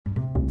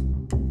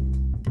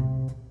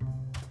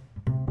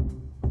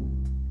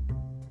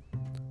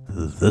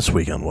This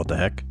week on What the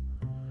Heck,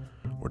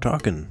 we're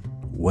talking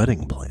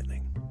wedding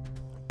planning,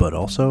 but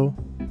also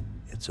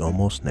it's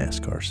almost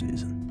NASCAR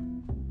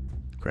season.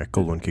 Crack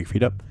cold one, kick your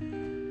feet up,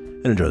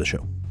 and enjoy the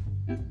show.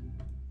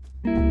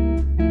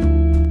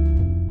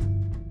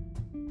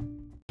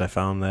 I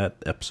found that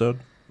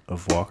episode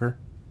of Walker.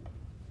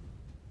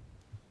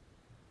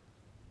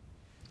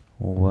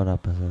 What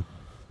episode?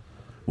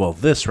 Well,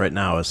 this right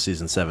now is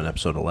season 7,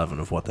 episode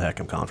 11 of What the Heck.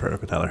 I'm Colin Frederick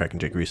with Tyler Heck and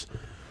Jake Reese.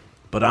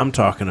 But I'm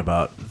talking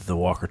about the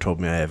Walker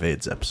Told Me I Have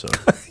AIDS episode.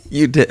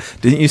 You did.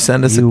 Didn't you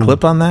send us a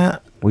clip on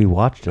that? We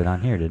watched it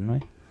on here, didn't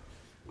we?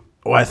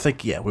 Well, I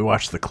think, yeah, we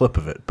watched the clip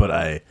of it, but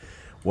I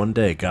one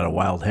day got a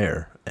wild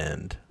hair,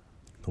 and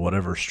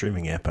whatever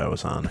streaming app I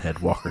was on had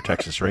Walker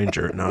Texas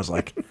Ranger, and I was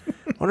like,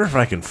 I wonder if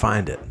I can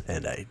find it,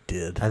 and I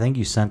did. I think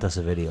you sent us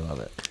a video of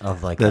it,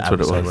 of like That's the what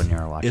it episode was. when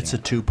you were watching It's a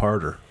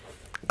two-parter.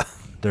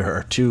 There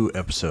are 2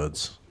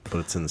 episodes, but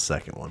it's in the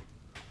second one.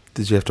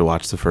 Did you have to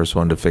watch the first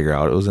one to figure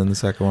out it was in the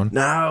second one?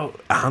 Now,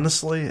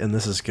 honestly, and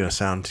this is going to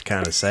sound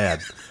kind of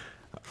sad,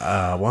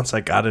 once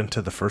I got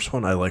into the first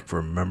one, I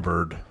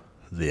remembered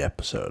the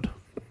episode.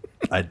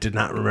 I did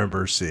not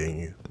remember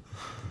seeing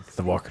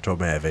the Walker Told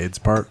Me I Have AIDS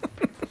part,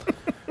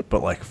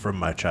 but from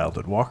my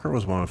childhood, Walker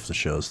was one of the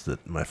shows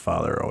that my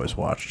father always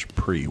watched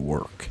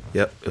pre-work.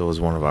 Yep, it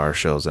was one of our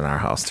shows in our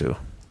house too.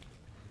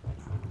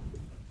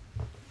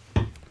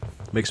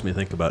 Makes me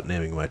think about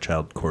naming my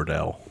child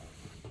Cordell,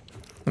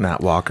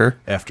 Not Walker.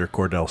 after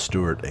Cordell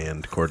Stewart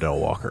and Cordell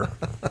Walker.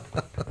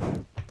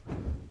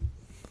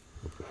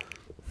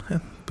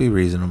 Be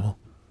reasonable.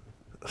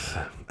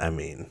 I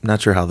mean,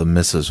 Not sure how the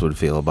missus would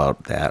feel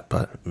about that,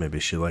 but maybe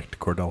she liked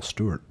Cordell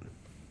Stewart.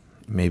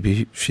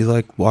 maybe she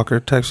liked Walker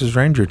Texas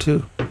Ranger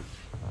too.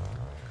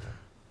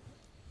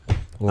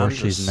 Or I'm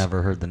she's just-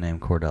 never heard the name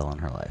Cordell in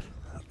her life.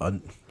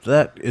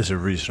 That is a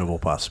reasonable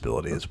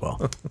possibility as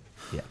well.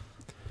 Yeah.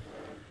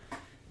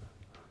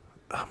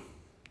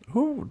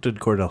 Who did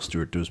Cordell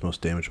Stewart do his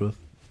most damage with?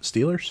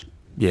 Steelers?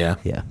 Yeah,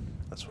 Yeah.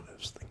 That's what I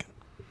was thinking.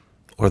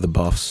 or the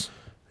Buffs.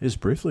 He was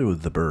briefly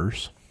with the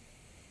Burrs.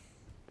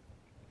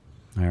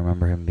 I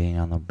remember him being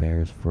on the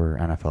Bears for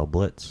NFL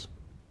Blitz,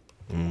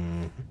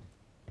 I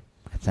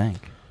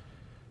think.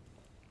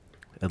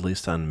 At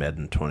least on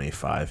Madden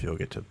 25, you'll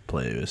get to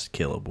play as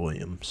Caleb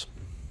Williams,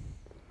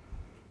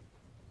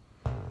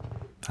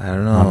 I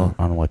don't know.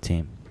 On what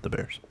team? the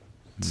Bears.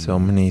 So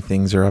many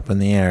things are up in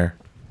the air.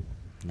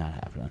 Not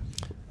happening.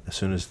 As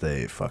soon as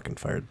they fucking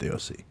fired the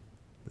OC.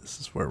 This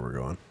is where we're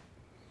going.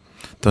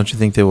 Don't you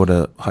think they would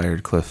have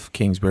hired Cliff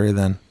Kingsbury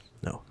then?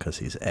 No, because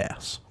he's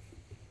ass.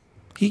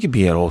 He could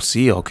be at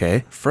OC,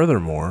 okay.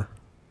 Furthermore,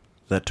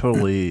 that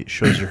totally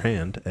shows your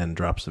hand and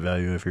drops the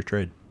value of your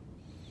trade.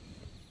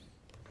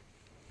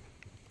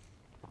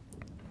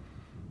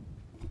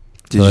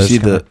 Did you see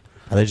the?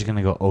 Are they just going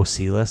to go OC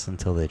list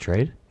until they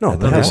trade? No,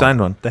 They signed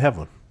one They have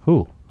one.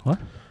 Who? What?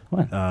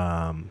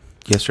 When?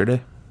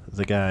 yesterday?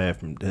 The guy,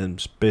 I'm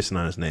basing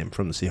on his name,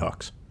 from the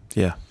Seahawks.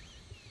 Yeah.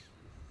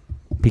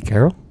 Pete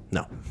Carroll?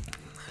 No.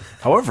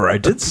 However, I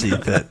did see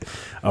that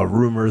a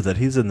rumor that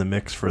he's in the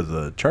mix for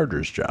the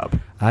Chargers job,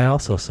 I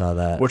also saw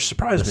that. which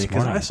surprised this me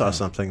because morning, I saw think.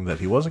 something that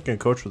he wasn't going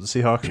to coach with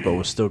the Seahawks, but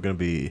was still going to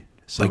be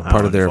somehow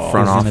part of their involved.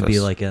 front He's going to be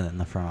office. like in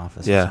the front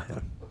office. Yeah.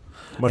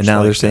 Much And now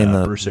like, they're saying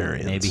the- Bruce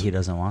Arians. Maybe he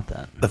doesn't want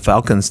that. The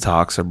Falcons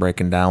talks are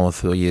breaking down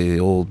with the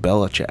old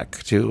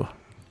Belichick too,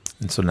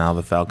 and so now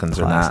the Falcons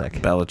Classic. are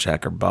not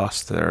Belichick or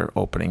bust. They're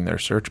opening their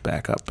search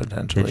back up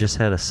potentially. They just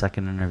had a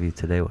second interview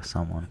today with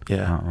someone.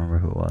 Yeah. I don't remember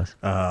who it was.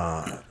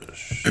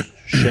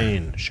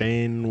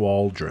 Shane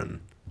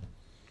Waldron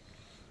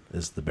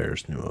is the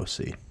Bears' new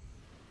OC.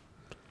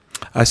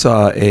 I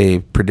saw a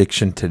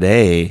prediction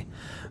today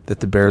that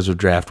the Bears would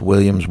draft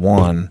Williams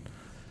 1.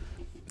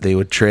 They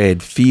would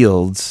trade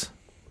Fields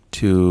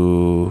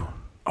to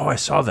Oh, I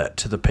saw that,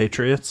 to the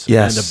Patriots.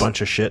 Yes. And a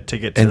bunch of shit to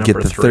get to and number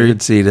get the 3.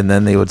 third seed, and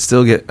then they would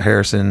still get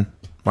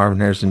Marvin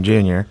Harrison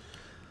Jr.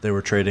 They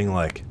were trading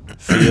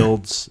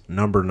Fields,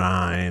 number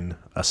 9,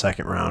 a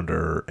second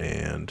rounder,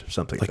 and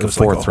something. like It a was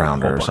fourth whole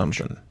rounder or bunch.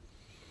 something.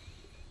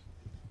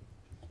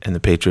 And the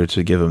Patriots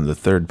would give him the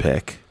third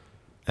pick,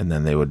 and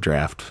then they would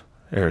draft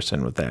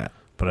Harrison with that.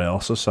 But I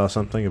also saw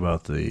something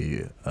about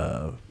the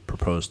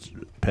proposed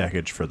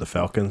package for the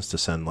Falcons to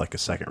send a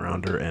second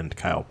rounder and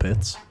Kyle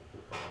Pitts.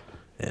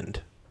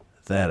 And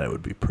that I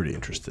would be pretty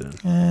interested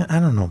in. I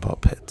don't know about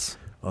Pitts.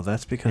 Well,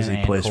 that's because he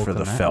And plays Cole for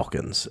the Kmet.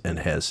 Falcons and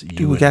has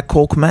Dude, we got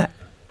Cole Kmet.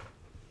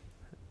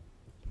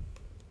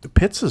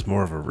 Pitts is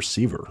more of a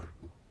receiver.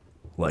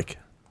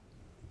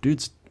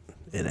 Dude's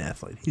an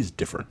athlete. He's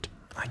different.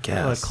 I I thought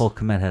guess. Cole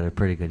Kmet had a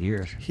pretty good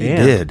year. He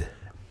And- did.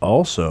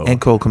 Also, And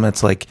Cole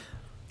Kmet's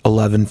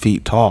 11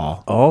 feet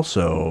tall.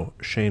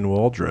 Shane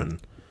Waldron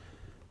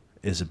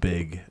is a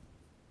big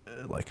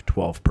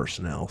 12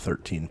 personnel,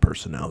 13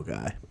 personnel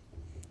guy.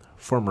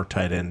 Former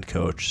tight end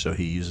coach, so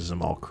he uses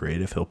them all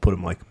creative. He'll put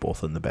them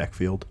both in the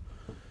backfield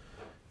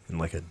in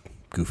a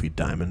goofy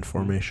diamond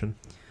formation.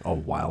 All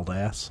wild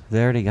ass.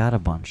 They already got a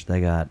bunch.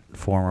 They got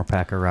former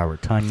Packer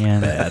Robert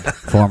Tonyan, Bad.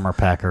 former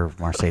Packer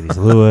Mercedes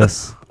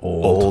Lewis.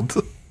 Old.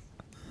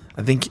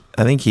 I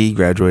think he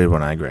graduated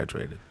when I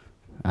graduated.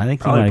 I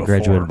think Probably he might have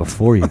graduated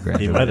before you He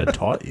graduated. might have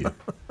taught you.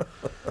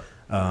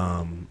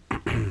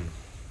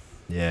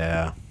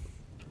 Yeah.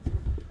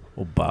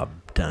 Well, Bob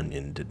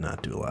Dunyan did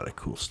not do a lot of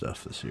cool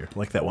stuff this year.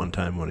 Like that one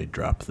time when he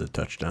dropped the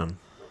touchdown.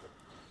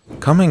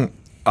 Coming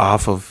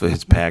off of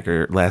his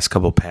last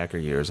couple Packer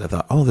years, I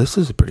thought, oh, this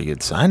is a pretty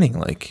good signing.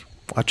 Like,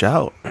 watch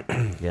out.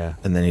 Yeah.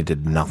 And then he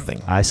did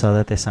nothing. I saw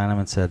that they signed him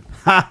and said,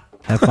 ha,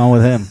 have fun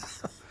with him.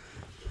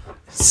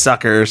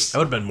 Suckers. I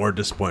would have been more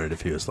disappointed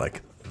if he was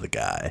like the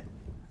guy.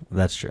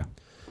 That's true.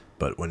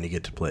 But when you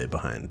get to play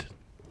behind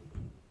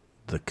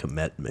the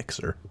Komet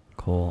mixer,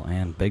 Cole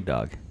and Big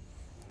Dog.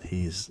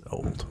 he's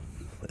old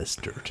as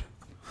dirt.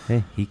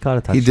 Hey, he caught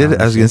a touchdown. He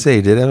did. I was this going year. to say,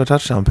 he did have a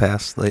touchdown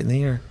pass late in the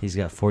year. He's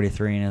got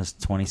 43 in his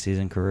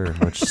 20-season career,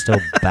 which still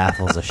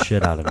baffles the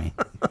shit out of me.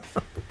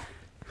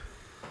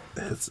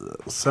 It's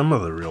some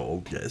of the real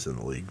old guys in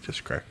the league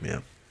just crack me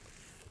up.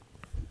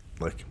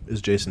 Like,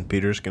 is Jason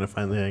Peters going to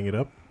finally hang it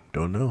up?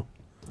 Don't know.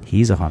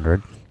 He's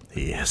 100.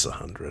 He is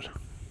 100.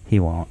 He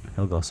won't.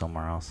 He'll go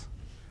somewhere else.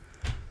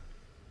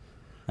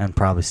 And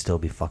probably still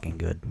be fucking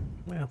good.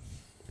 Well,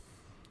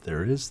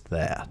 there is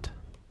that.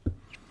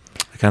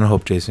 I kind of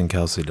hope Jason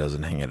Kelsey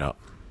doesn't hang it up.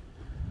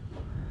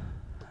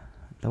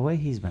 The way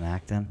he's been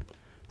acting,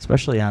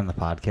 especially on the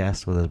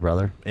podcast with his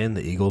brother. And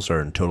the Eagles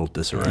are in total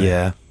disarray.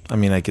 Yeah. I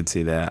mean, I could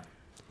see that.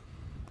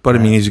 But, I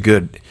mean, he's a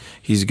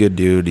good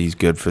dude. He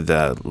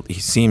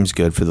seems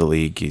good for the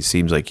league. He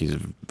seems like he's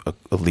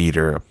a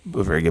leader,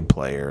 a very good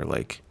player.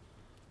 Like,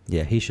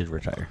 Yeah, he should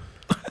retire.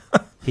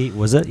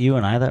 Was it you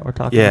and I that were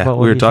talking yeah, about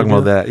what we were he talking should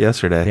about do? that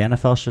yesterday. The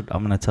NFL should.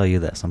 I'm going to tell you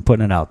this. I'm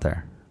putting it out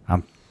there.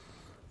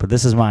 But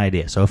this is my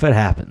idea. So if it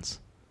happens,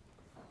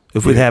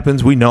 If it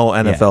happens, we know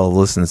NFL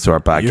listens to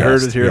our podcast. You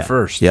heard it here Yeah.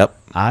 first. Yep.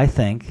 I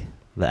think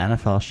the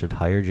NFL should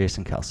hire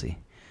Jason Kelsey,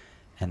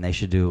 and they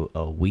should do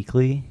a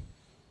weekly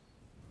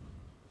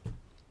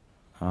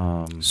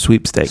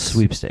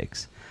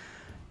Sweepstakes.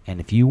 And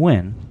if you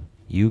win,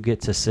 you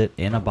get to sit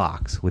in a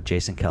box with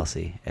Jason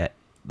Kelsey at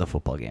the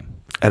football game.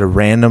 At a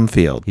random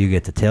field. You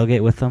get to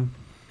tailgate with him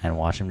and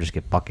watch him just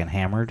get fucking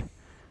hammered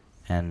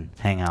and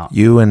hang out.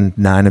 You and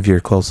 9 of your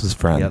closest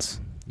friends.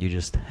 Yep. You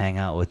just hang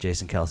out with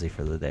Jason Kelsey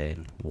for the day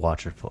and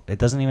watch it. It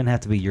doesn't even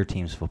have to be your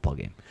team's football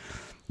game.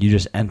 You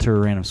just enter a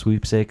random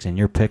sweepstakes, and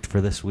you're picked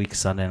for this week's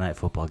Sunday night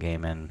football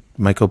game. And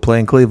Might go play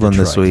in Cleveland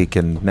this Detroit. week,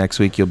 and next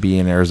week you'll be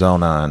in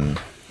Arizona. And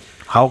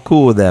how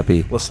cool would that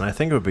be? Listen, I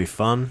think it would be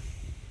fun.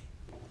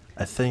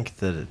 I think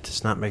that it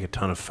does not make a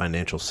ton of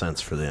financial sense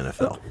for the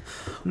NFL.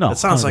 no, It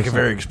sounds like a 100%.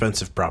 very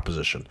expensive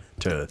proposition.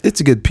 It's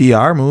a good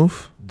PR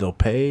move. They'll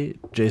pay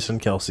Jason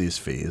Kelsey's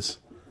fees.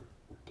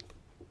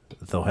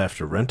 They'll have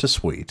to rent a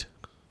suite.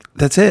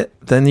 That's it.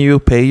 Then you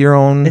pay your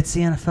own. It's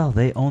the NFL.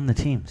 They own the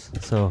teams.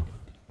 So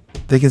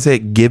They can say,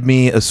 "Give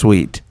me a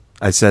suite."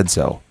 I said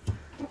so.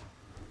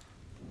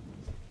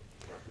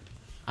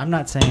 I'm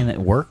not saying it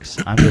works.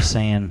 I'm just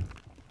saying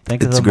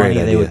think of It's the a great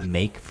money they idea. would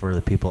make for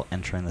the people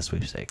entering the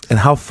sweepstakes. And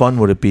how fun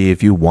would it be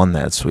if you won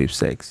that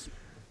sweepstakes?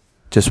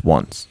 Just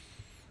once.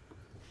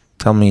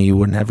 Tell me you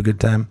wouldn't have a good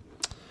time.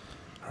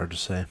 Hard to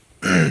say.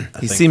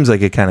 He seems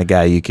like a kind of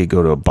guy you could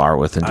go to a bar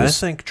with and I just.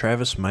 think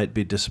Travis might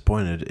be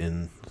disappointed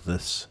in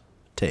this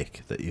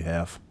take that you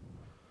have.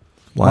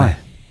 Why?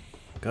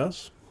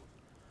 Gus?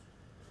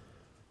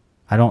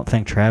 I don't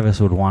think Travis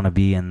would want to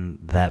be in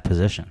that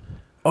position.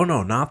 Oh,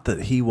 no, not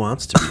that he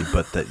wants to be,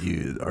 but that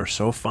you are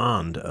so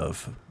fond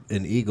of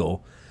an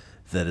eagle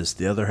that is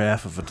the other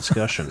half of a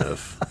discussion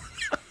of...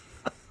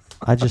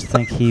 I just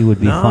think he would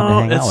be fun to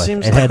hang out with.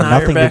 Seems It like had now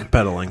you're nothing to.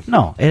 backpedaling.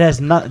 No, it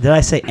has not. Did I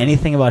say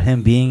anything about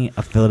him being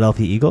a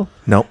Philadelphia Eagle?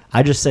 Nope.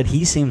 I just said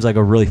he seems like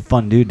a really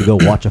fun dude to go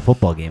watch a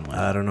football game with.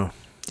 I don't know.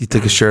 He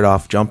took his shirt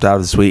off, jumped out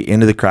of the suite,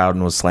 into the crowd,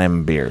 and was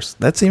slamming beers.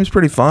 That seems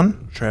pretty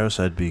fun. Travis,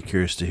 I'd be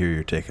curious to hear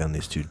your take on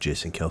these two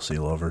Jason Kelsey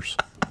lovers.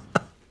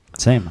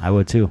 Same, I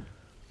would too.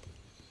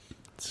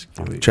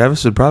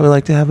 Travis would probably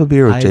like to have a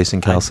beer with I- Jason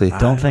Kelsey.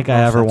 Don't think know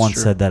I if ever that's once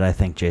true. said that I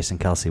think Jason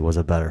Kelsey was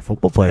a better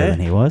football player than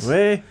he was.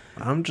 Wait,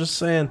 I'm just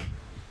saying.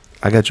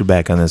 I got your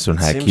back on this one,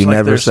 Heck. Seems You like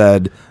never there's-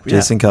 said Yeah,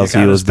 Jason you Kelsey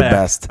got was his the back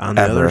best on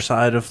the ever. other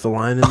side of the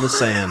line in the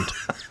sand.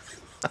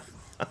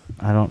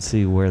 I don't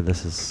see where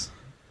this is.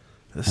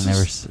 This I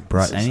never is-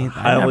 brought this is any. I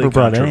highly never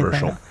brought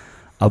controversial. anything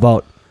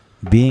about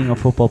being a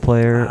football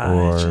player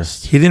or.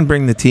 He didn't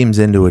bring the teams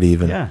into it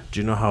even. Yeah.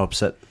 Do you know how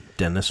upset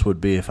Dennis would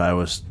be if I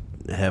was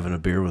having a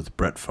beer with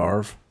Brett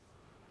Favre?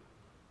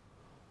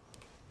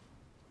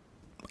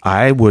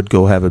 I would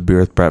go have a beer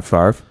with Brett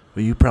Favre.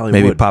 Well, you probably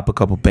Maybe would. pop a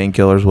couple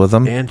painkillers with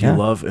him. And you Yeah.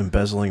 love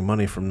embezzling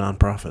money from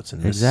nonprofits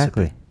in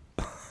Exactly.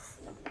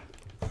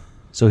 Mississippi.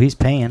 So he's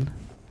paying.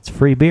 It's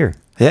free beer.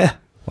 Yeah.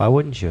 Why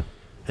wouldn't you?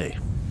 Hey,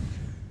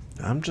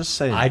 I'm just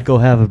saying. I'd go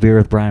have a beer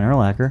with Brian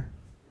Urlacher,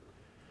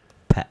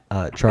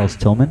 Charles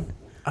Tillman,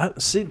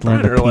 See,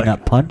 Brian Learn the Urlacher.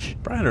 peanut punch.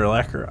 Brian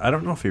Urlacher, I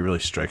don't know if he really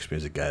strikes me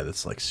as a guy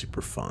that's like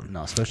super fun.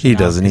 No, especially He now,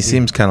 doesn't. He 'cause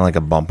seems kind of like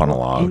a bump on a and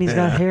log. he's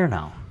got Yeah. hair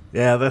now.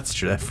 Yeah, that's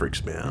true. That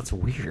freaks me out. That's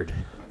weird.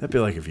 That'd be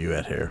like if you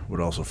had hair. Would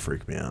also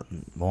freak me out.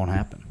 Won't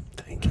happen.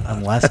 Thank God.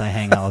 Unless I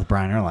hang out with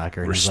Brian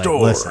Urlacher and he's like,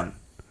 Restore. listen,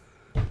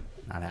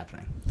 not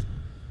happening.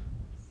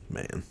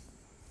 Man.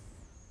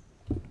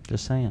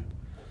 Just saying.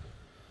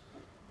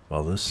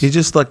 Well, this... He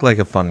just looked like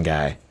a fun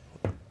guy.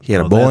 He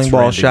had Oh, a bowling that's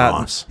ball Randy shot.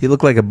 Moss. He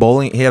looked like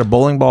he had a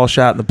bowling ball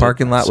shot in the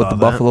parking lot with saw the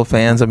that. Buffalo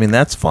fans. I mean,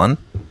 that's fun.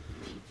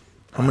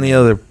 How many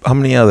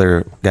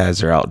other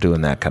guys are out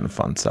doing that kind of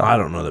fun stuff? I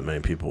don't know that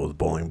many people with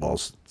bowling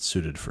balls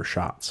suited for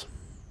shots.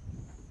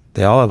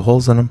 They all have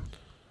holes in them.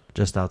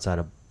 Just outside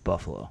of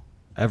Buffalo.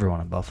 Everyone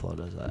in Buffalo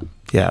does that.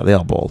 Yeah, they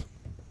all bowl.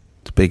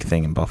 It's a big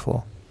thing in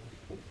Buffalo.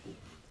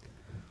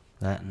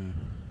 That and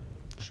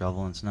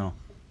shoveling snow.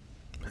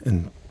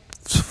 And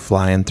it's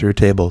flying through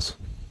tables.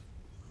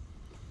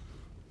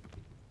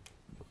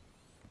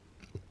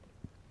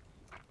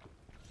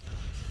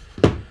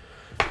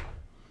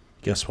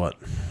 Guess what?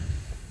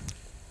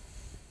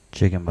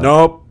 Chicken butt.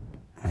 Nope.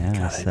 Yeah,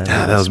 God, I said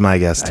Ah, it. that was my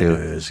guess, I knew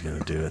too. he was going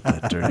to do it,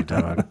 that dirty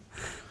dog.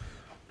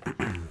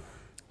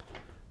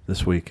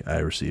 This week, I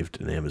received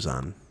an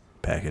Amazon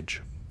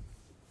package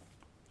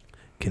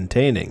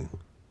containing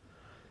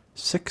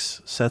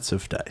 6 sets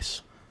of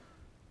dice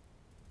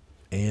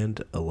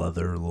and a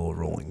leather little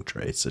rolling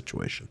tray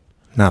situation.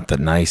 Not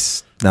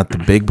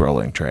the big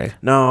rolling tray.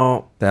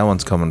 No. That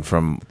one's coming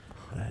from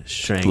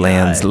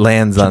Shanghai.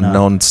 lands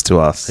unknowns to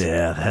us.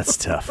 Yeah, that's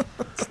tough.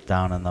 It's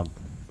down in the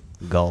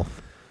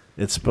Gulf.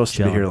 It's supposed to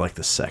Chilling. be here like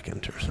the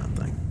 2nd or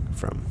something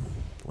from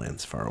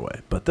lands far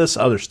away. But this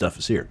other stuff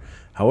is here.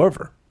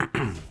 However,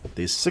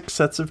 these 6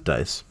 sets of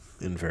dice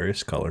in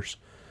various colors.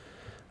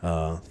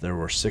 There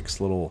were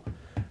 6 little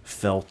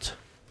felt,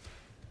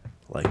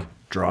 like,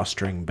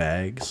 drawstring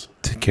bags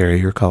To carry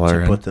your color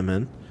to in. put them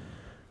in.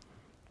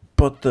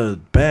 But the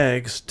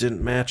bags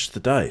didn't match the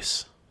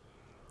dice.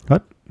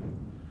 What?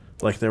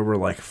 Like, there were,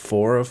 like,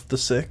 4 of the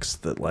 6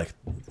 that, like,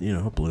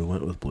 blue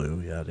went with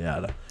blue, yada,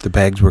 yada. The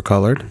bags were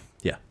colored?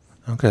 Yeah.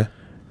 Okay.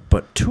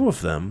 But 2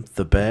 of them,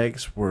 the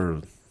bags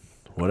were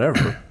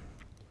whatever.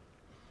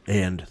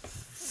 And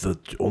the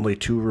only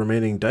 2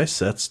 remaining dice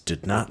sets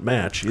did not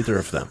match either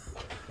of them.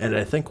 And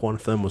I think one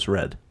of them was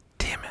red.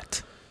 Damn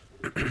it.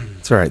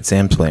 It's all right.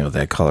 Sam's playing with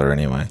that color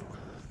anyway,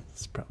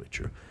 That's probably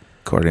true.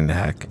 according to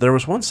Heck. There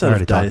was one I set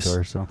already of talked dice. to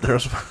her, so. There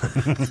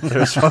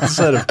was one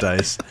set of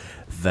dice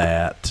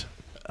that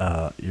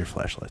your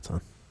flashlight's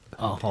on.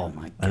 Oh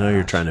my god. I know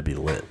you're trying to be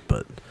lit,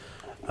 but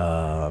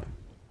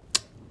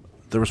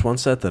there was one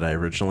set that I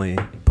originally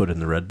put in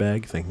the red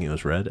bag thinking it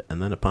was red,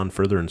 and then upon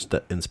further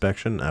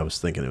inspection, I was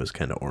thinking it was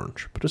kind of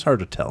orange. But it's hard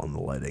to tell in the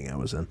lighting I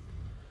was in.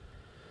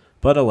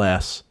 But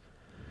alas,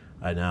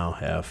 I now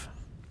have...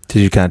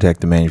 Did you contact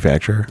the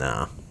manufacturer?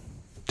 Nah.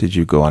 Did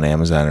you go on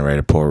Amazon and write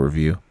a poor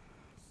review?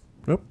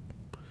 Nope.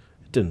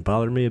 It didn't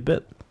bother me a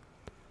bit.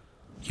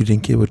 You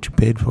didn't get what you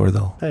paid for,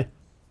 though. Hey,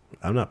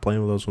 I'm not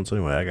playing with those ones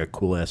anyway. I got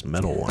cool-ass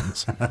metal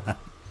ones.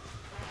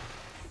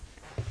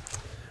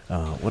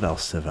 What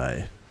else have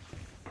I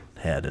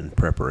had in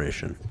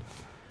preparation?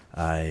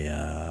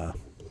 So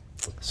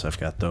I've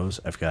got those.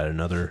 I've got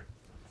another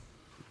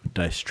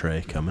dice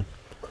tray coming.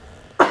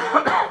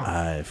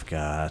 I've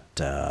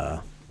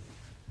got...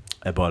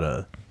 I bought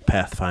a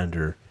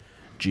Pathfinder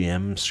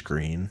GM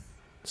screen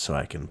so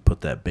I can put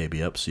that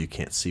baby up so you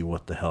can't see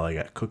what the hell I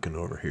got cooking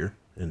over here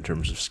in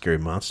terms of scary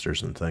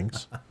monsters and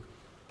things.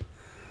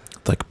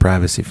 It's like a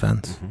privacy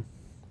fence. Mm-hmm.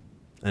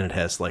 And it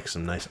has like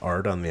some nice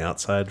art on the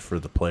outside for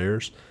the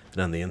players, and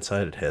on the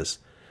inside it has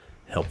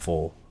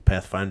helpful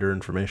Pathfinder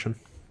information,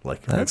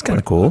 like That's a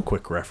kinda quick- cool. a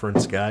quick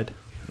reference guide.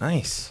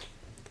 Nice.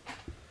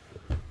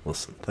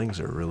 Listen, things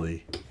are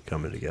really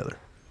coming together.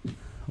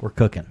 We're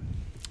cooking.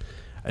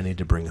 I need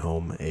to bring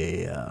home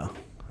a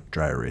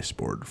dry erase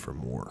board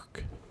from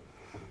work.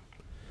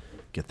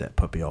 Get that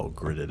puppy all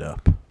gridded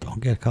up. Don't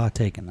get caught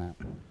taking that.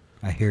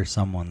 I hear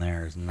someone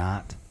there is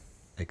not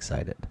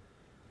excited.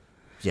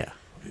 Yeah.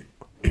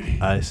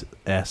 I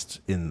asked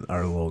in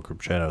our little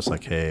group chat, I was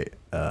like, hey,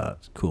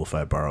 cool if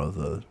I borrow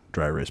the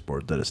dry erase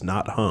board that is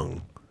not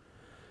hung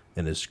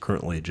and is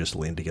currently just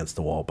leaned against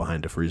the wall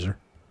behind a freezer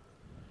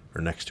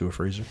or next to a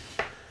freezer.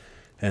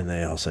 And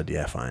they all said,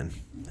 yeah, fine.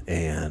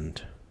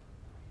 And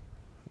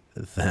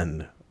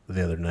then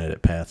the other night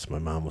at Pat's, my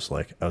mom was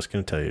like, I was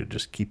going to tell you to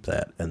just keep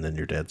that. And then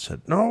your dad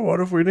said, no, what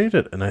if we need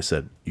it? And I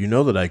said, you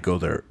know that I go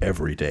there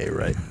every day,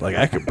 right? Like,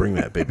 I could bring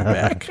that baby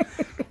back.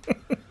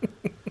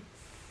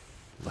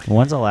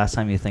 When's the last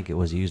time you think it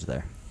was used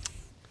there?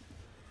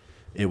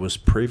 It was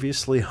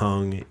previously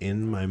hung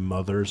in my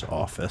mother's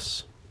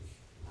office.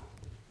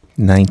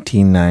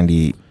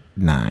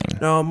 1999.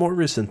 No, more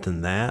recent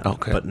than that,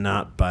 Okay. but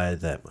not by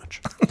that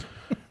much.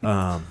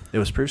 It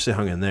was previously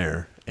hung in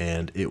there,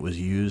 and it was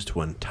used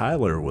when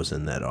Tyler was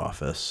in that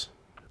office,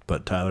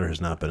 but Tyler has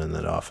not been in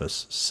that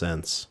office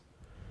since.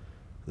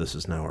 This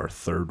is now our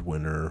 3rd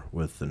winter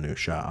with the new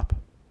shop.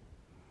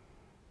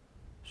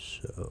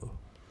 So,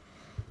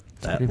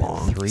 that Already been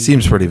long. 3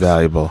 Seems pretty years.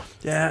 valuable.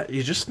 Yeah,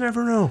 you just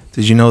never know.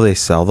 Did you know they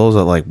sell those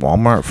at like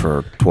Walmart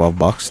for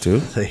 $12 too?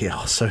 They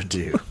also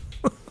do.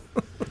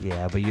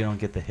 Yeah, but you don't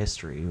get the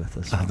history with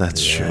this. Oh, one.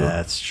 that's Yeah, true.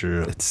 that's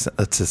true. It's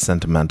a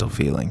sentimental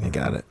feeling. You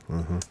got it.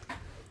 Mm-hmm.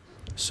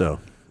 So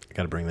I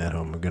got to bring that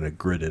home. I'm going to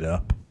grid it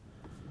up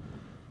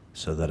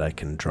so that I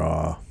can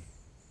draw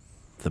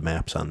the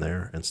maps on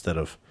there instead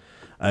of.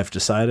 I've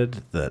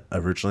decided that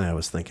originally I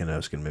was thinking I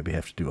was going to maybe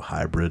have to do a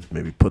hybrid,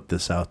 maybe put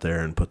this out there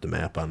and put the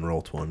map on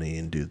Roll20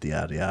 and do the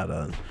yada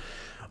yada and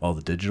all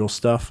the digital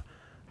stuff.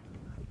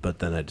 But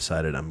then I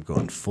decided I'm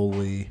going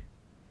fully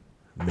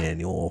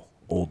manual,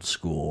 old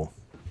school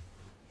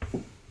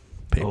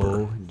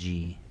paper. OG.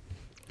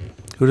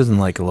 Who doesn't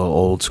like a little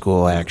old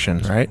school action,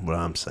 right? What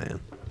I'm saying.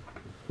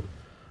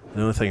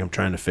 The only thing I'm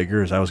trying to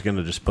figure is I was going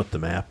to just put the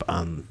map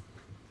on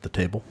the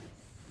table.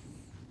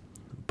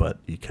 But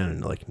you kind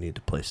of like need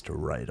a place to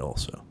write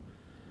also.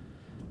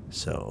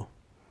 So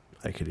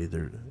I could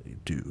either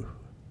do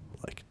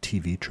like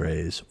TV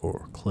trays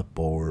or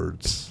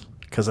clipboards.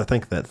 Because I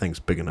think that thing's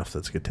big enough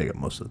that's going to take up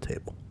most of the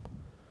table.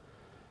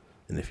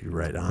 And if you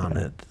write on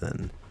it,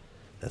 then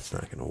that's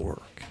not going to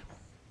work.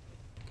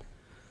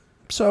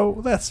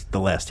 So that's the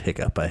last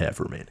hiccup I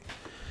have remaining.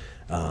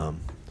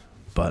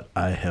 But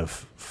I have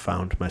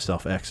found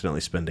myself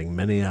accidentally spending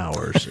many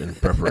hours in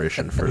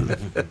preparation for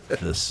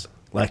this.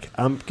 Like,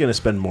 I'm going to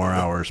spend more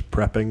hours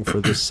prepping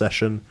for this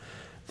session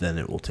than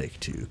it will take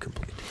to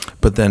complete.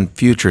 But then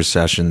future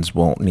sessions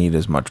won't need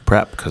as much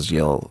prep because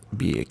you'll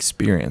be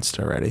experienced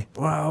already.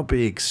 Well, I'll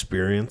be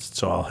experienced,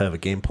 so I'll have a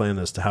game plan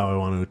as to how I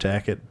want to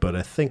attack it, but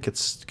I think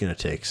it's going to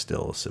take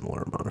still a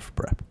similar amount of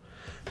prep.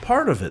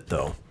 Part of it,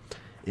 though,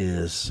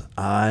 is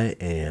I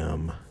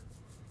am,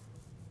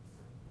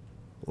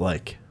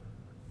 like,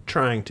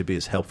 trying to be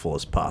as helpful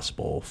as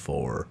possible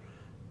for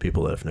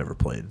people that have never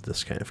played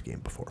this kind of game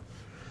before.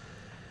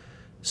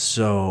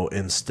 So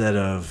instead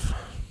of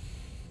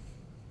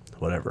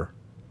whatever,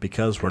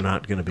 because we're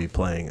not going to be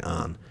playing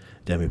on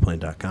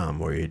demiplane.com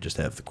where you just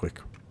have the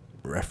quick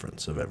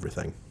reference of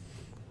everything,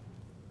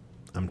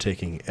 I'm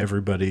taking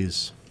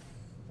everybody's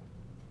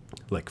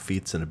like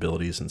feats and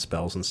abilities and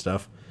spells and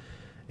stuff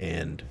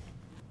and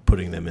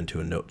putting them into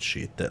a note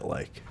sheet that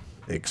like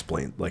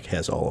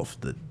has all of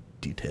the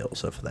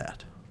details of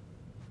that.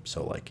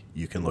 So like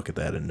you can look at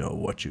that and know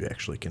what you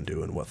actually can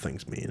do and what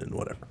things mean and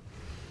whatever.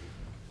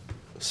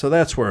 So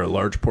that's where a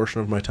large portion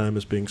of my time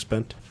is being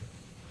spent,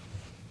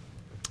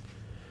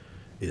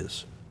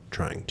 is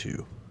trying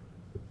to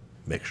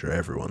make sure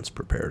everyone's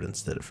prepared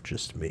instead of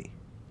just me.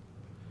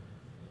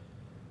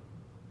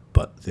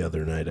 But the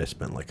other night I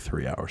spent like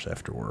 3 hours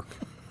after work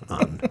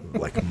on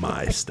like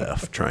my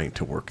stuff, trying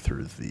to work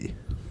through the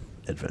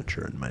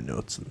adventure and my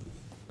notes and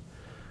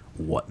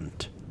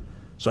whatnot.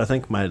 So I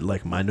think my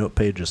note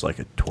page is like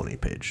a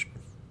 20-page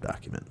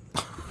document.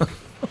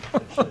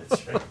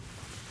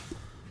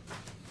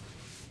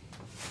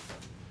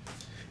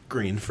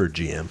 Green for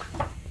GM.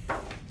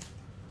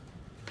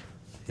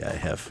 Yeah, I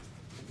have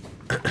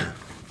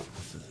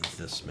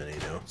this many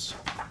notes.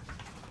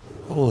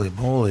 Holy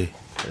moly.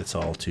 It's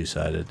all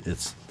two-sided.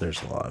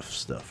 There's a lot of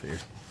stuff here.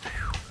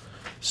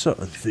 So,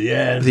 at the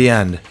end. The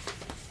end. In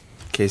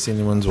case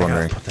anyone's I gotta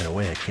wondering. put that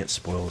away. I can't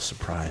spoil the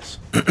surprise.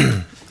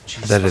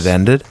 That it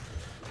ended?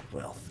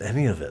 Well,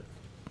 any of it.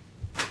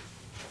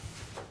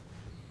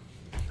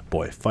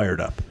 Boy,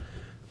 fired up.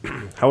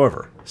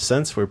 However,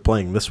 since we're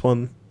playing this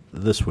one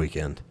this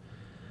weekend,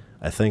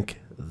 I think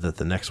that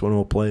the next one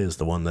we'll play is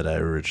the one that I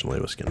originally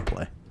was going to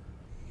play,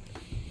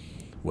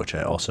 which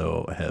I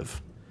also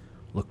have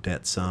looked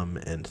at some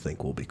and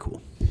think will be cool.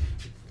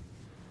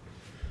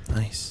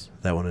 Nice.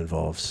 That one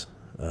involves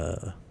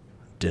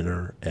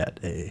dinner at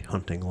a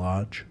hunting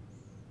lodge.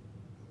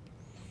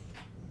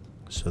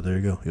 So there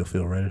you go. You'll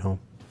feel right at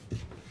home.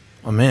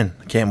 I'm in.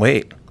 I can't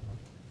wait.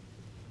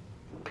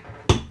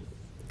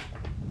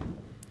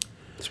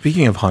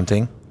 Speaking of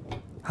hunting,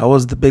 how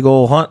was the big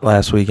old hunt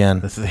last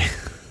weekend?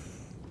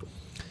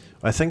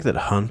 I think that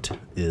hunt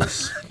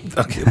is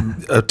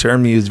A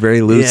term used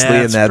very loosely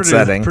in that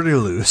setting. Pretty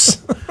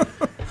loose.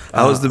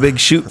 How was the big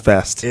shoot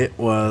fest? It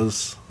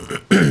was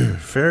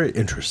very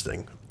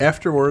interesting.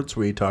 Afterwards,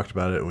 we talked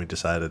about it and we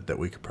decided that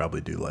we could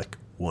probably do like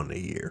one a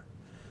year.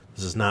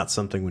 This is not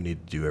something we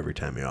need to do every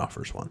time he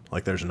offers one.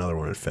 Like there's another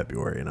one in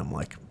February, and I'm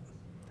like,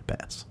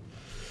 pass.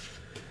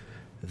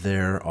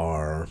 There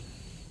are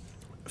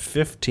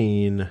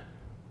 15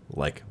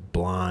 like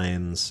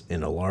blinds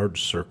in a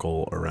large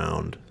circle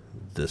around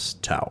this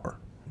tower.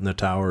 And the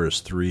tower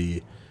is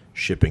 3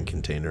 shipping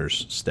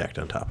containers stacked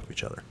on top of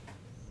each other.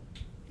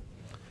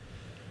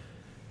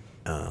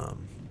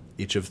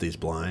 Each of these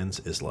blinds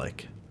is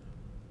like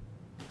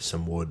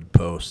some wood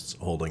posts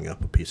holding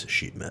up a piece of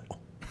sheet metal.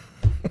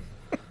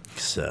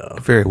 So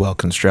Very well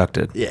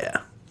constructed.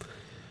 yeah,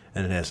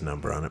 and it has a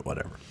number on it,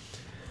 whatever.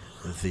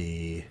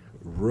 The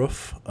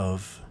roof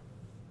of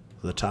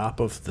the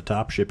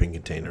top shipping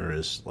container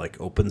is like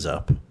opens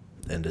up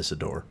and is a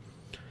door,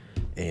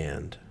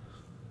 and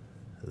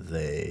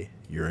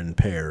you're in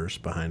pairs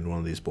behind one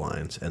of these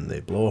blinds, and they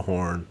blow a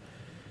horn,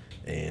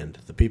 and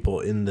the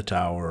people in the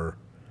tower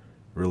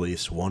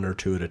release 1 or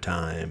 2 at a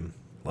time,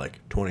 like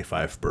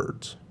 25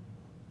 birds.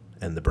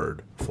 And the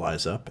bird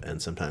flies up,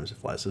 and sometimes it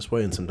flies this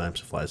way, and sometimes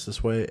it flies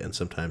this way, and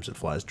sometimes it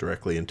flies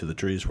directly into the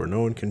trees where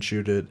no one can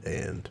shoot it,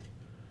 and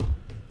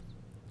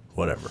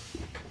whatever.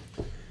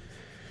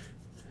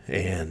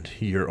 And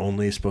you're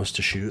only supposed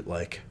to shoot,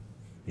 like,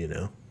 you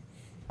know,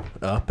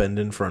 up and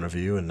in front of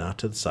you and not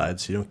to the side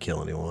so you don't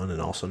kill anyone,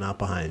 and also not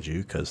behind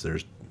you because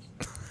there's,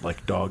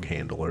 like, dog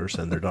handlers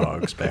and their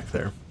dogs back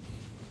there.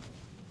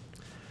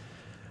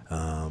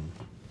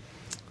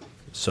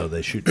 So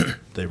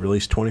they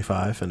release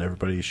 25, and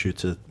everybody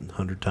shoots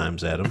 100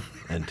 times at them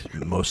and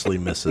mostly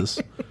misses.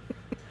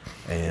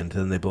 And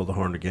then they blow the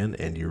horn again,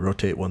 and you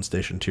rotate one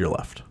station to your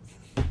left.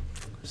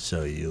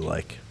 So you,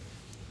 like,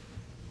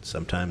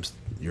 sometimes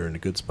you're in a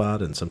good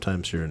spot, and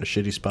sometimes you're in a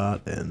shitty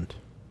spot, and...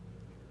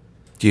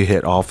 Do you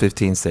hit all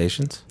 15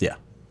 stations? Yeah.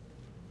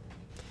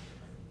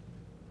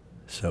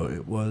 So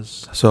it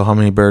was... So how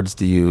many birds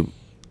do you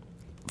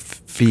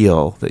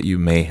feel that you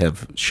may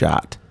have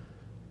shot?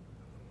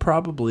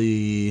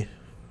 Probably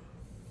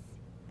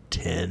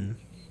 10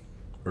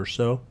 or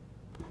so.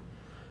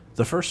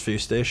 The first few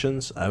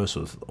stations, I was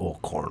with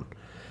Old Corn.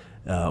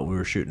 We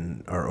were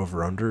shooting our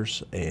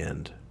over-unders,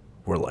 and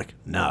we're, like,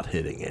 not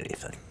hitting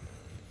anything.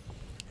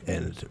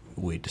 And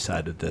we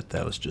decided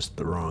that was just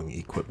the wrong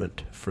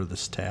equipment for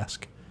this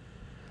task,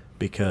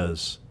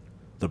 because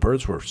the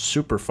birds were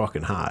super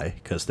fucking high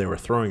because they were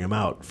throwing them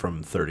out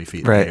from 30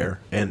 feet in the air,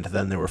 and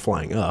then they were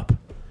flying up.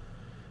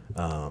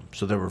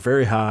 So they were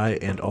very high,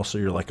 and also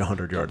you're like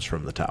 100 yards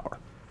from the tower.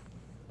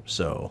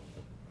 So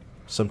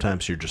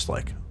sometimes you're just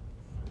like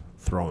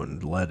throwing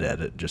lead at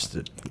it just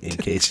in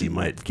case you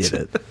might get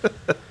it.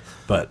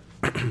 But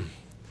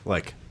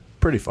like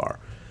pretty far.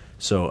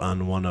 So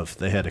on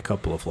they had a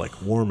couple of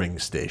like warming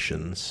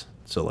stations.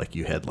 So like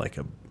you had like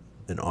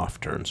an off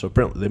turn. So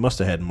apparently they must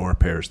have had more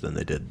pairs than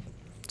they did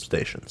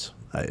stations,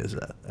 I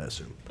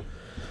assume.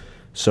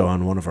 So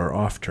on one of our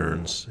off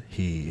turns,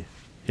 he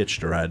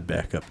hitched a ride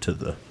back up to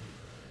the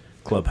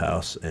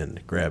clubhouse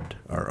and grabbed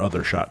our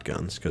other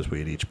shotguns because we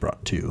had each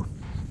brought 2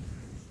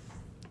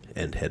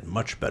 and had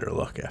much better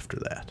luck after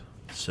that.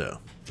 So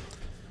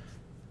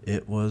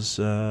it was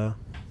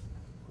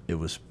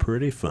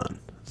pretty fun.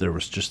 There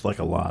was just like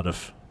a lot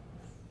of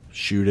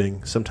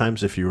shooting.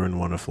 Sometimes if you were in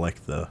one of like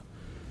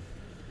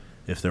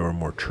if there were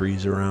more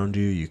trees around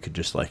you, you could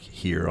just like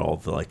hear all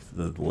the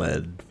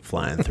lead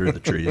flying through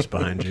the trees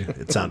behind you.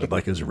 It sounded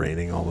like it was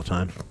raining all the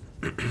time.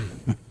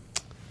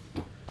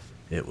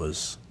 It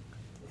was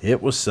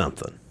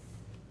something.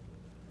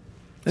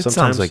 It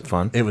sounds like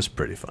fun. It was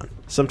pretty fun.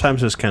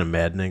 Sometimes it was kind of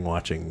maddening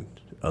watching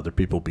other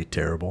people be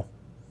terrible.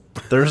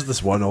 There's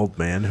this one old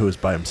man who was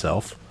by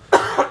himself.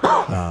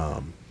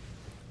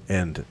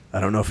 And I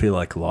don't know if he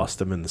like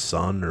lost him in the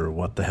sun or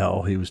what the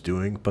hell he was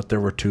doing, but there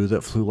were 2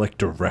 that flew like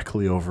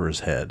directly over his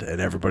head, and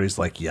everybody's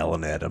like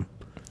yelling at him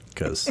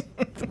because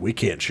we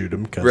can't shoot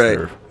him because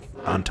they're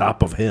on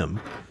top of him.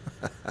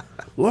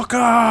 Look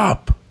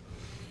up!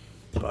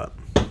 But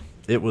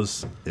it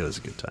was a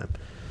good time.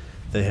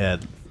 They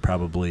had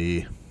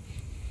probably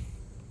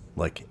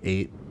like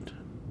 8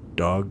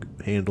 dog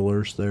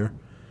handlers there,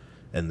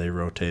 and they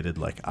rotated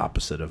like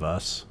opposite of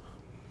us,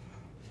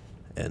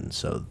 and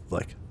so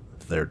like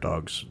their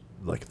dogs,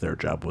 like their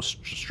job was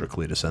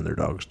strictly to send their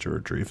dogs to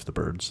retrieve the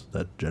birds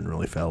that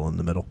generally fell in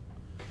the middle.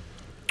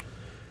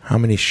 How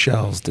many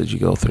shells did you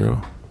go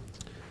through?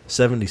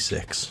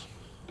 76.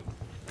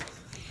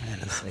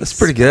 That's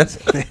pretty good.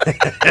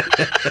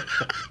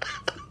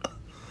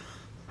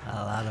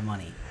 A lot of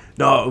money.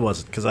 No, it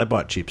wasn't, because I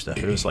bought cheap stuff.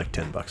 It was like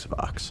 $10 a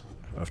box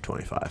of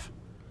 25.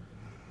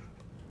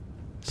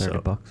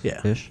 $30,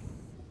 yeah. Ish.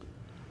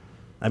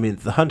 I mean,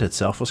 the hunt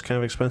itself was kind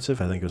of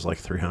expensive. I think it was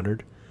like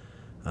 $300.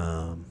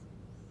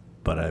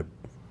 But I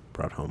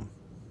brought home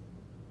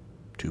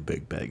 2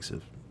 big bags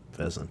of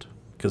pheasant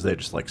because they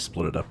just like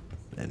split it up,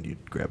 and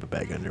you'd grab a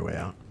bag on your way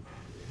out.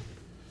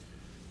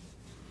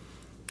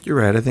 You're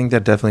right. I think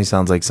that definitely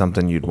sounds like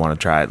something you'd want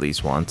to try at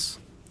least once.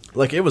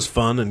 Like, it was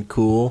fun and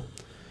cool,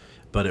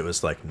 but it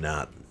was like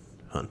not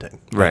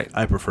hunting. Right.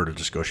 I prefer to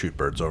just go shoot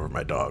birds over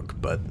my dog,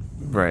 but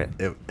right.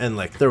 And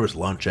like there was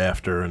lunch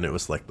after, and it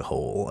was like the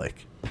whole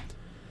like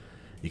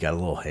you got a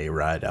little hay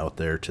ride out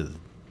there to the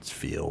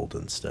field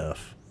and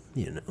stuff,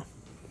 you know.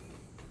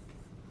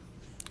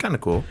 Kind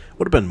of cool.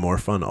 Would have been more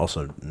fun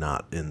also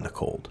not in the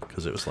cold,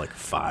 because it was like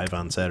 5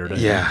 on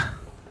Saturday. Yeah.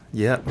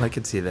 Yeah, I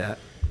could see that.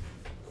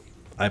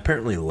 I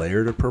apparently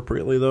layered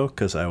appropriately, though,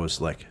 because I was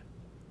like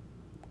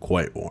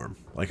quite warm.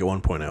 Like at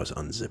one point I was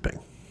unzipping.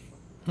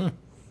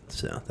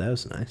 So that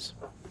was nice.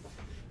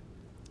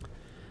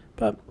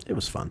 But it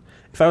was fun.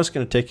 If I was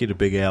going to take you to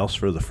Big Al's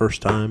for the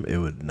first time, it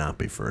would not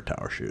be for a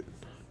tower shoot.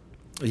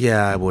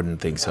 Yeah, I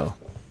wouldn't think so.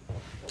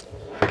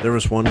 There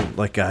was one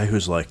like guy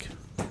who's like,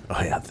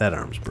 oh yeah, that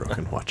arm's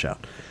broken, watch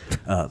out.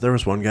 There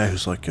was one guy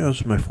who's like, yeah,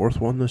 this is my 4th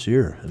one this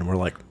year. And we're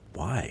like,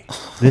 why?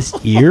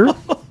 This year?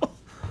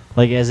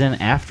 Like as in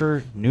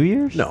after New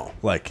Year's? No,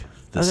 like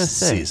this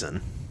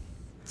season.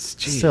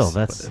 Jeez. Still,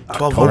 that's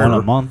 $1,200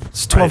 a month.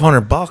 It's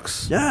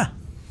 $1,200. Yeah.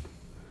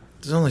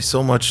 There's only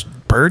so much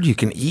bird you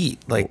can eat.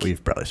 Like Well,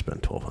 we've probably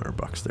spent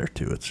 $1,200 there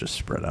too. It's just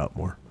spread out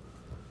more.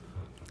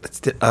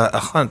 it's a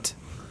hunt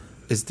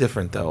is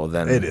different though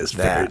than It is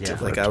very that.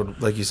 different.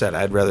 Like like you said,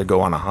 I'd rather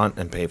go on a hunt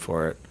and pay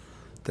for it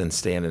than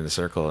stand in a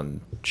circle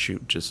and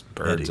shoot just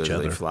birds each as they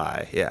other.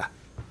 fly. Yeah.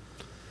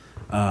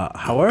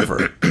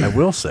 However, I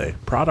will say,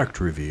 product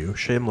review,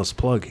 shameless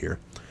plug here.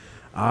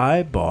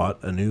 I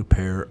bought a new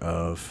pair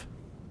of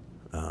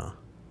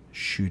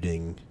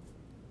shooting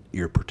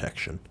ear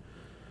protection.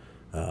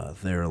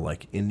 They're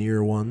like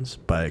in-ear ones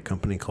by a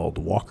company called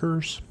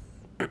Walkers.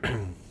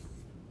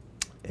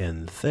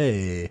 And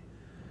they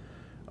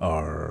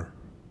are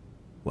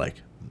like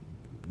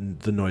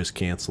the noise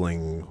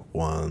canceling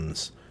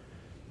ones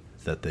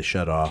that they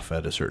shut off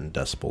at a certain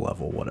decibel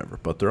level, whatever.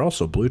 But they're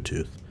also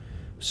Bluetooth.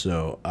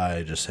 So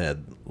I just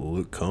had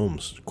Luke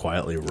Combs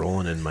quietly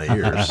rolling in my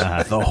ears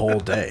the whole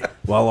day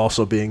while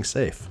also being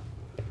safe.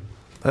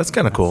 That's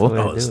kind of cool. the way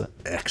Oh, to it was do it.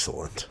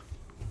 excellent.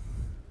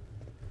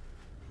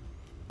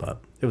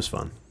 But it was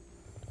fun.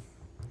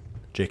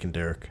 Jake and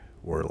Derek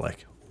were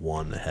like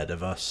one ahead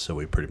of us, so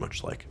we pretty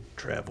much like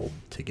traveled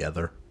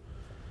together.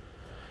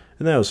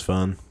 And that was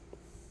fun.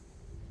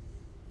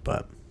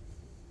 But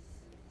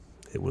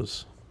it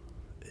was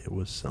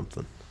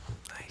something.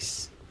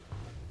 Nice.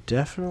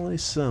 Definitely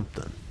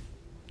something.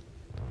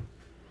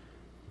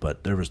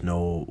 But there was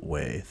no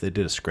way. They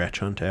did a scratch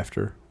hunt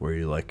after where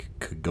you like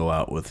could go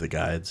out with the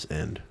guides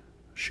and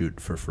shoot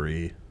for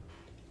free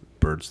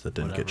birds that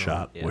didn't get Whatever,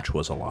 shot, yeah. which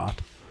was a lot.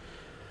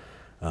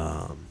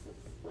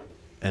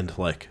 And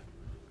like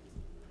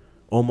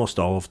almost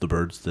all of the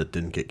birds that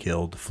didn't get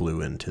killed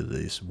flew into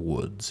these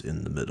woods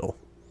in the middle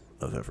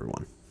of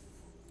everyone.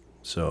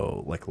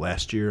 So like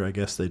last year, I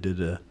guess they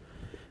did a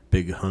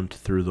big hunt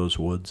through those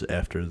woods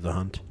after the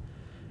hunt,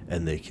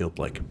 and they killed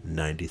like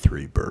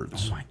 93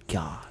 birds. Oh my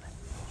God.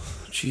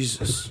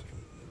 Jesus.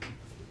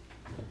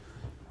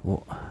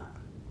 Well,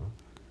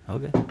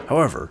 okay.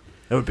 However,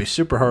 it would be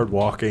super hard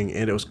walking,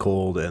 and it was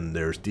cold, and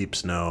there's deep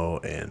snow,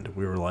 and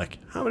we were like,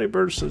 how many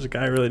birds does a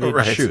guy really need to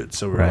Right. shoot?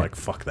 So we were Right. like,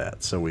 fuck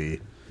that. So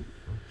we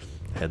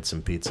had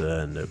some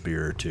pizza and a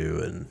beer or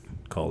two and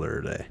called it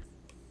a day.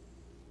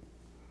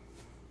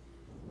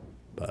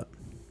 But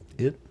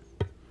it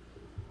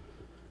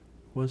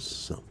was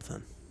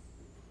something.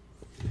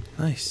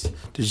 Nice.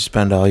 Did you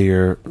spend all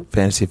your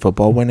fantasy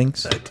football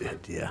winnings? I did,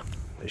 yeah.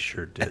 I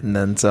sure did. And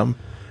then some?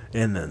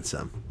 And then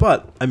some.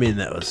 But, I mean,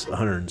 that was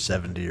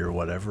 170 or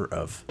whatever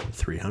of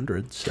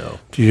 300, so.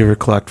 Did you ever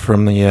collect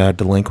from the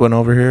delinquent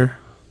over here?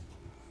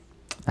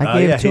 I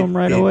gave yeah, it to him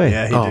right he- away.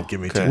 Yeah, he Oh, did give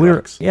me okay. $2.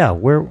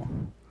 We're When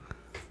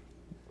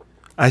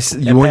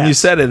you Pat's,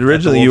 said it at the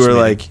originally, you Wolves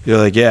were meeting. you're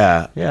like,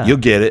 yeah, yeah. you'll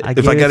get it. If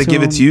gave I got to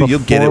give it him to you, you'll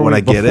get it when I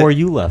get before it.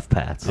 you left,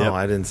 Pat's. Oh,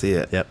 I didn't see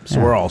it. Yep. So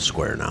Yeah. we're all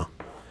square now.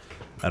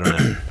 I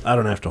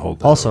don't have to hold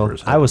that Also, over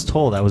his I head. was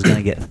told I was going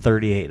to get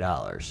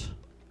 $38.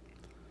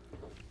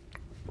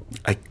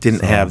 I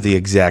didn't have the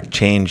exact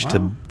change to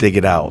Wow. dig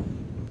it out.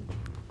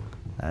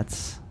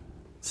 That's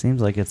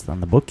seems like it's on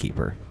the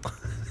bookkeeper.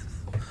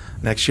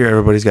 Next year,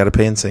 everybody's got to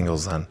pay in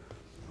singles then.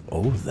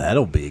 Oh,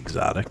 that'll be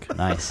exotic.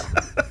 Nice.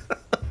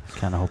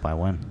 Kind of hope I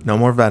win. No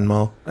more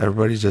Venmo.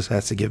 Everybody just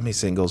has to give me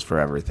singles for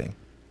everything.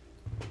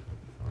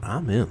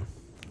 I'm in.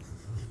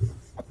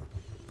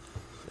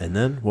 And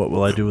then what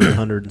will I do with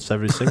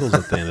 170 singles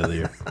at the end of the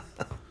year?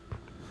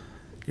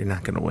 You're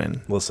not going to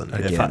win. Listen,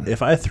 Again.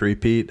 if I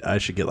three-peat, I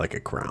should get like a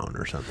crown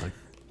or something.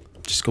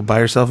 Just go buy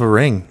yourself a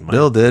ring. Mine.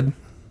 Bill did.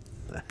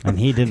 And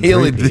he didn't. He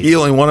only three-peat. he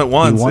only won it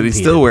once, won and he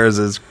Peter. still wears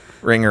his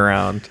ring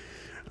around.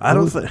 I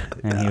don't think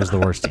And he was the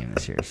worst team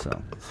this year.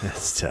 So,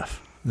 that's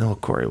tough. No,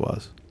 Corey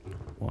was.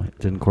 well,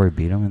 didn't Corey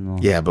beat him in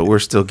the? Yeah, but we're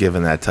still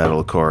giving that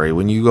title to Corey.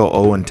 When you go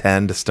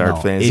 0-10 to start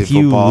No, fantasy if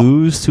you football,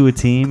 lose to a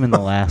team in the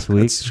last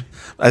week,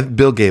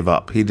 Bill gave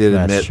up. He did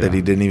That's admit true. that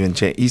he didn't even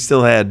change. He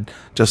still had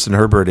Justin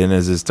Herbert in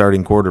as his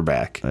starting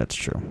quarterback. that's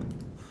true.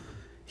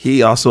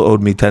 He also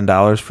owed me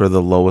 $10 for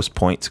the lowest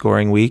point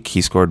scoring week.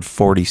 He scored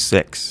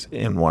 46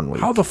 in 1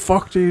 week. How the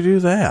fuck do you do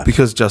that?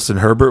 Because Justin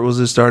Herbert was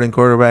his starting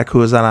quarterback who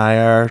was on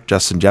IR.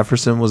 Justin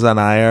Jefferson was on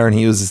IR, and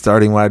he was the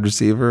starting wide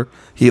receiver.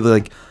 He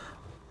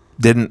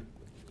didn't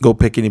go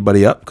pick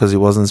anybody up because he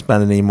wasn't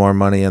spending any more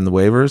money on the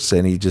waivers,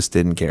 and he just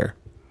didn't care.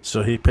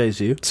 So he pays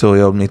you? So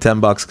he owed me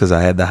 $10 because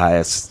I had the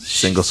highest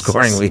single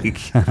scoring week.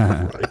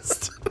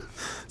 Christ.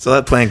 So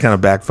that plan kind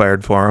of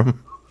backfired for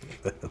him.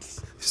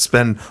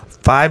 Spend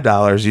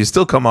 $5, you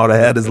still come out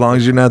ahead as long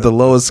as you're not the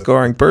lowest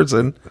scoring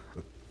person.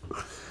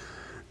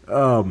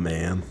 Oh,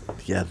 man.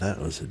 Yeah, that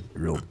was a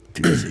real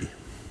doozy.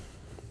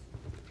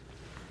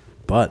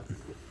 But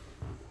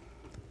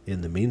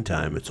in the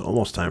meantime, it's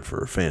almost time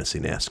for fantasy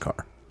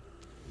NASCAR.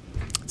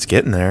 It's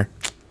getting there.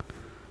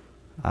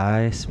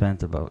 I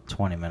spent about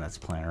 20 minutes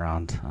playing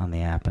around on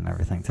the app and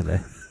everything today.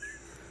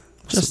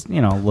 Just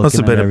looking. Must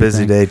have at been a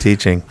busy everything. day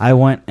teaching. I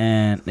went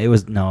and it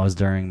was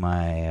during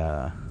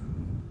my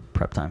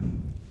prep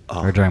time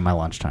or during my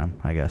lunchtime,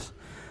 I guess.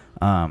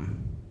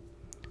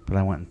 But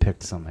I went and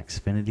picked some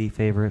Xfinity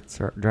favorites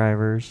or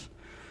drivers.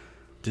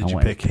 Did I you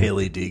went pick and picked-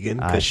 Haley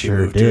Deegan I because she sure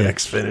moved did. to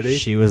Xfinity?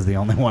 She was the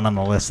only one on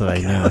the list that I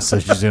knew, so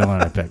she's the only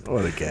one I picked.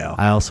 What a gal.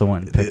 I also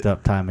went and picked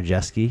up Ty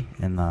Majeski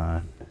in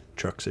the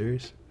Truck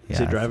series? Is Yeah,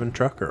 he I driving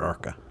truck or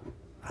ARCA?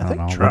 I don't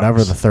know trucks.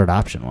 whatever the third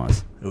option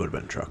was. It would have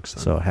been trucks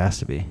then. So it has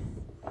to be.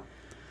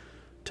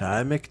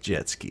 Ty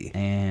McJetski.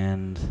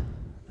 And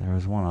there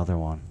was one other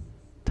one.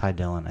 Ty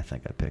Dillon, I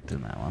think I picked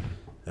in that one.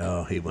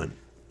 Oh, he went,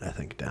 I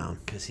think, down.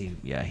 Because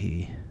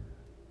he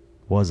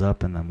was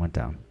up and then went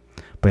down.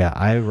 But yeah,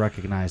 I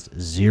recognized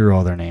 0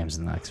 other names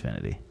in the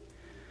Xfinity.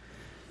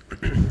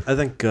 I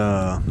think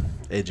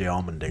AJ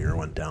Allmendinger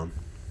went down.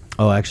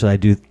 Oh, actually,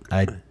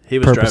 He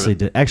was purposely driving.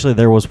 did. Actually,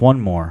 there was one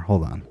more.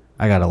 Hold on.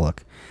 I got to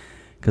look.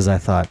 Because I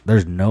thought,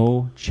 there's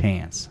no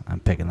chance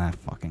I'm picking that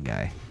fucking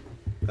guy.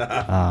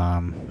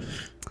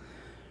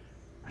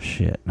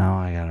 Shit. Now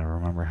I got to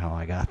remember how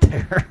I got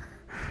there.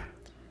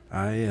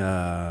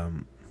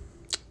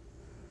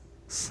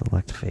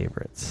 Select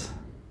favorites.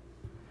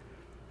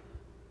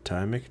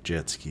 Ty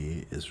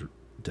McJetski is Yeah,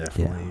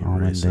 definitely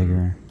racing.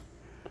 Allmendinger.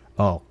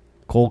 Oh,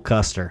 Cole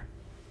Custer.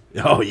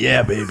 Oh,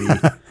 yeah, baby.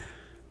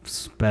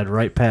 Sped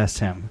right past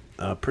him.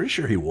 Pretty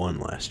sure he won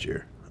last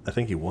year. I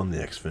think he won the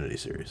Xfinity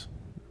Series.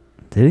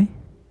 Did he?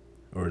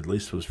 Or at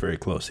least was very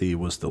close. He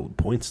was the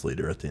points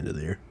leader at the end of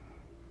the year.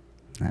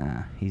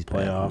 Nah, he's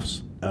bad.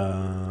 Playoffs.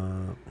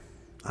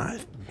 I'm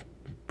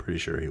pretty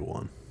sure he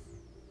won.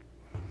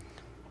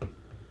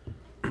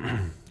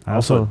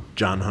 Also,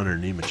 John Hunter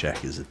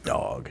Nemechek is a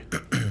dog.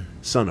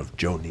 Son of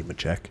Joe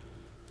Nemechek.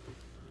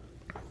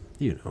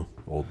 You know,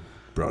 old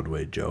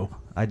Broadway Joe.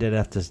 I did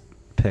have to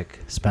pick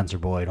Spencer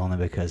Boyd only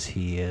because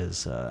he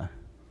is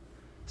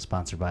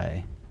sponsored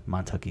by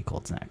Montucky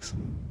Cold Snacks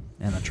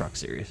in the Truck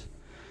Series.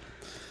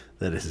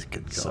 That is a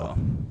good call. So,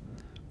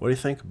 What do you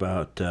think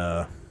about...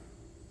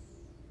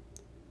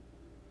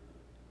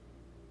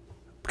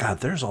 God,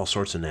 there's all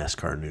sorts of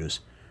NASCAR news.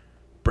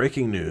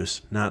 Breaking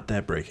news. Not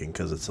that breaking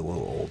because it's a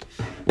little old.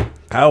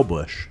 Kyle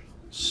Busch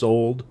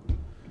sold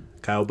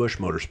Kyle Busch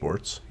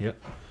Motorsports.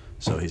 yep.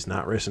 So he's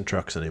not racing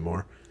trucks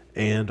anymore.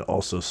 And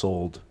also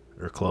sold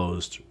or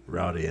closed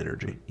Rowdy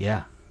Energy.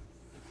 Yeah.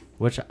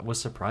 Which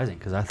was surprising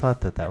because I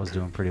thought that was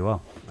doing pretty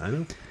well. I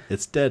know.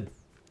 It's dead.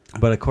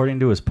 But according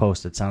to his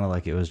post, it sounded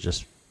like it was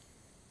just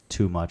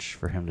too much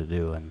for him to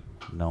do, and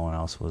no one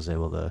else was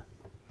able to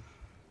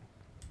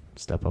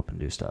step up and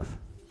do stuff.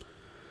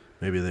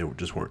 Maybe they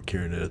just weren't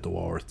carrying it at the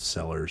Walworth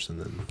Cellars, and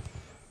then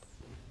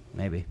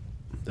Maybe.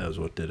 that was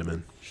what did him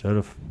in. Should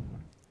have.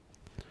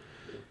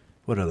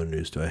 What other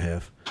news do I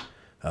have?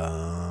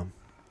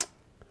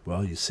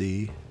 Well, you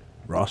see,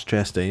 Ross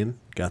Chastain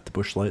got the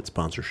Busch Light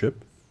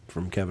sponsorship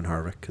from Kevin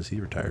Harvick because he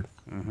retired.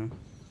 Mm-hmm.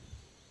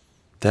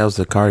 That was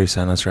the car you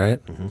sent us,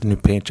 right? Mhm. The new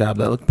paint job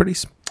that looked pretty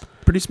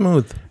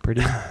smooth.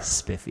 Pretty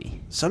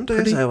spiffy. Some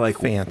days Pretty I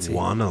fancy.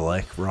 wanna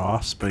like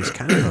Ross, but he's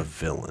kind of a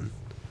villain.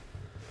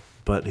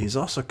 But he's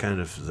also kind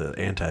of the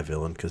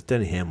anti-villain because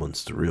Denny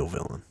Hamlin's the real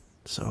villain.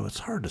 So it's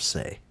hard to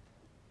say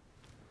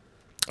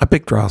I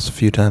picked Ross a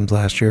few times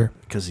last year.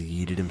 because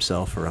he yeeted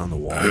himself around the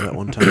wall at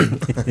one time.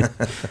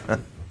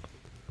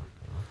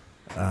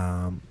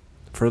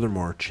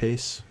 Furthermore,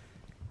 Chase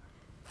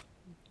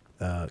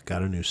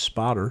got a new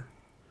spotter.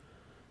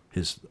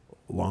 His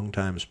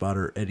longtime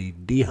spotter, Eddie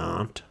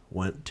DeHont,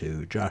 went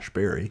to Josh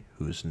Berry,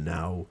 who's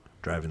now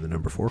driving the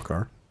number 4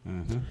 car.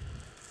 Mm-hmm.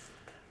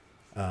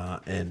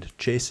 And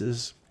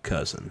Chase's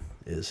cousin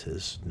is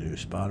his new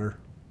spotter.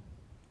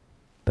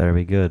 Better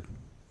be good.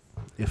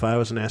 If I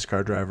was a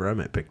NASCAR driver, I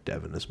might pick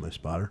Devin as my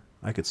spotter.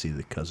 I could see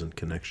the cousin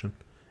connection.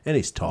 And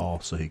he's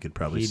tall, so he could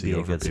probably He'd see be a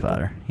over good people.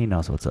 spotter. He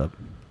knows what's up.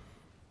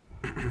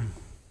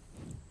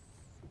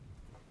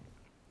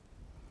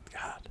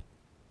 God,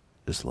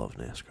 just love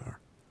NASCAR.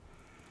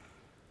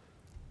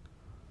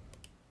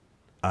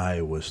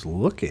 I was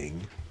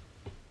looking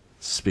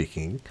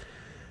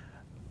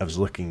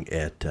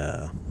at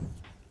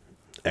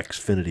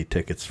Xfinity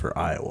tickets for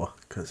Iowa,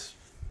 because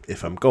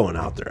if I'm going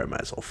out there, I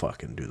might as well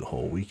fucking do the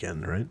whole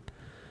weekend, right?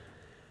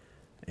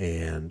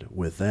 And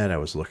with that, I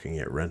was looking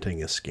at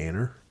renting a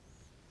scanner,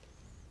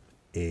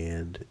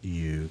 and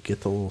you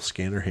get the little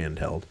scanner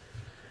handheld,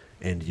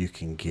 and you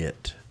can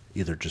get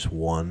either just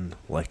one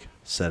like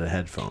set of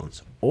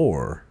headphones,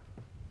 or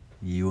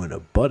you and a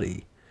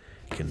buddy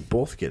can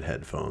both get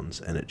headphones,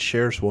 and it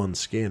shares one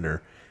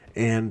scanner,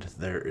 and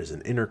there is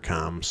an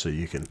intercom so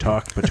you can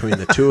talk between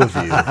the two of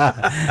you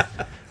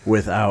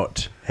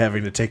without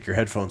having to take your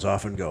headphones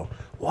off and go,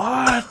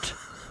 "What?"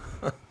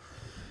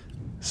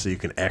 So you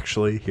can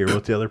actually hear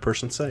what the other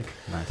person's saying.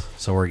 Nice.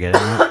 So we're getting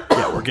it?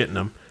 Yeah, we're getting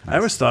them. I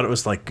always thought it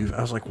was like, I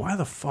was like, why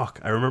the fuck?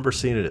 I remember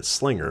seeing it at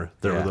Slinger.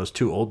 There were Yeah. those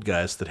two old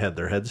guys that had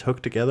their heads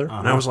hooked together. And I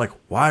Uh-huh. was like,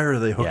 why are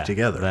they hooked Yeah,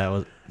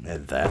 together?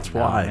 And that's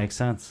why. Makes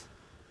sense.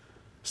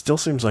 Still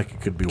seems like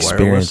it could be wireless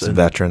Experienced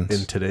veterans.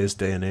 in today's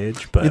day and age.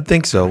 You'd But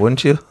think so,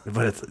 wouldn't you?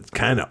 it's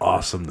kind of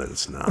awesome that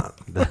it's not.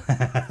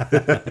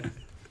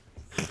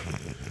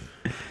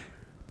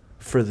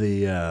 For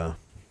the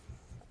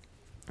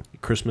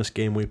Christmas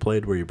game we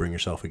played where you bring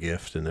yourself a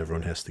gift and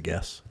everyone has to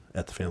guess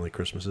at the family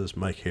Christmases,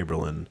 Mike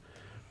Haberlin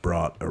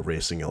brought a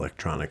racing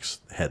electronics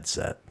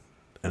headset.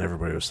 And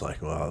everybody was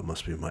like, well, it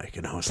must be Mike.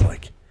 And I was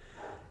like,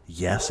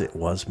 yes, it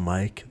was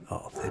Mike.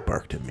 Oh, they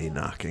barked at me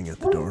knocking at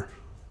the door.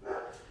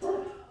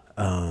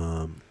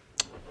 I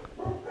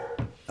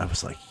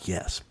was like,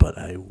 yes, but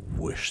I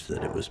wish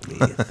that it was me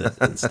that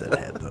instead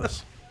had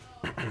those.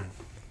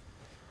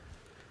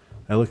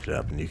 I looked it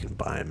up, and you can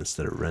buy them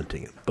instead of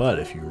renting them. But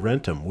if you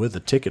rent them with a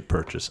ticket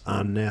purchase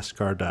on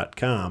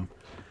NASCAR.com,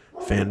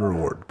 fan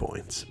reward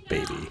points,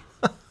 baby.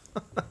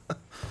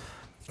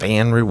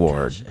 Fan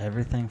reward.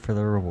 Everything for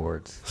the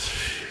rewards.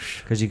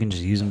 Because you can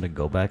just use them to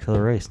go back to the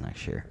race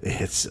next year.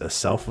 It's a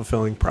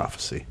self-fulfilling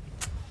prophecy.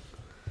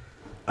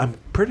 I'm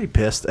pretty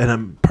pissed,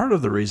 and part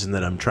of the reason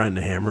that I'm trying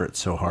to hammer it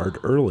so hard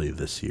early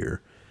this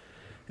year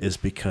is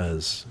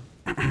because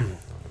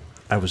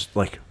I was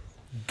like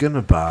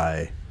gonna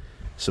buy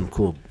some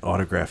cool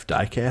autographed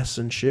diecasts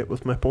and shit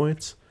with my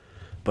points,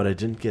 but I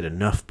didn't get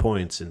enough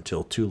points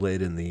until too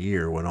late in the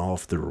year when all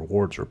of the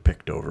rewards were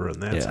picked over,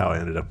 and that's how I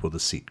ended up with a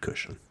seat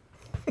cushion.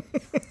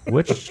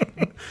 Which,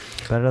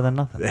 better than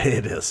nothing.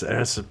 It is.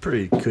 It's a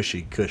pretty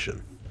cushy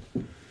cushion.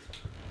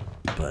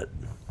 But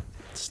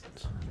it's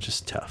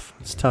just tough.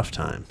 It's tough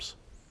times.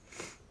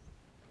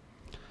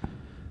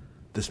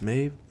 I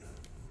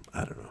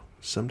don't know.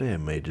 Someday I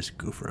may just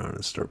goof around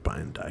and start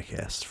buying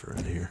diecasts for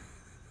in here.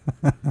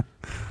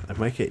 I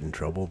might get in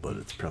trouble, but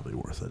it's probably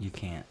worth it. You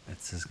can't.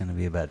 It's just going to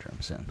be a bedroom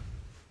soon.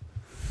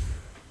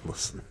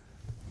 Listen.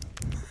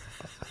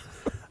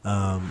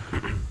 I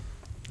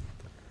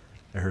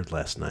heard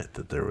last night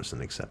that there was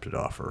an accepted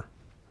offer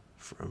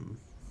from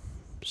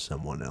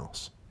someone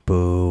else.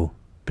 Boo.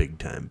 Big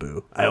time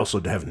boo. I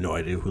also have no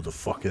idea who the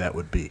fuck that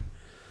would be.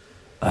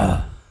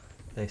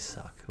 They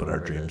suck. But our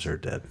dreams are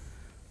dead.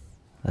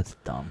 That's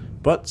dumb.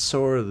 But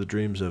so are the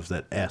dreams of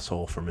that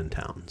asshole from in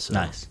town. So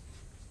Nice.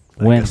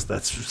 I guess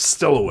that's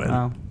still a win.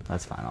 Well,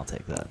 that's fine. I'll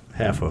take that.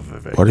 Half of a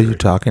victory. What are you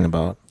talking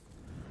about?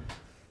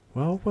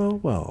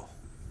 Well.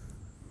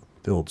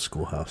 The old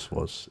schoolhouse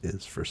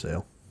is for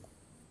sale.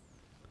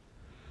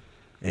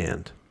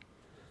 And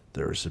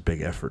there was a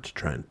big effort to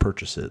try and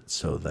purchase it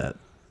so that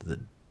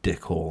the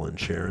dickhole in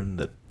Sharon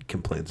that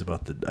complains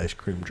about the ice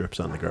cream drips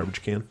on the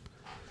garbage can,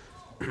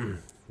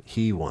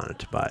 he wanted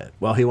to buy it.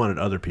 Well, he wanted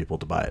other people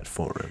to buy it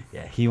for him.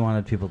 Yeah, he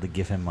wanted people to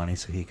give him money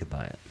so he could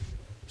buy it.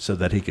 So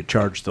that he could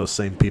charge those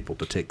same people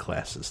to take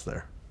classes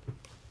there.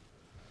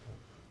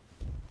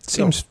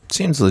 Seems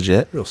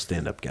legit. Real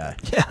stand-up guy.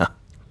 Yeah.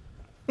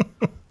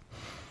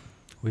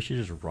 We should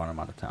just run him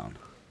out of town.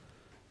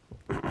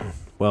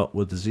 Well,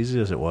 with as easy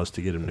as it was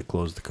to get him to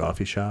close the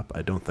coffee shop,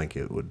 I don't think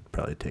it would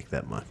probably take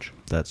that much.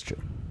 That's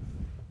true.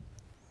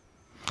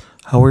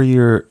 How were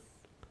your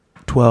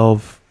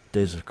 12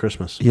 Days of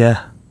Christmas.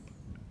 Yeah.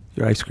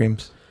 Your ice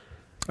creams?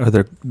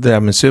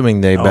 I'm assuming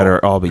they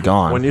better all be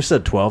gone. When you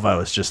said 12, I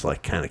was just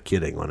like kind of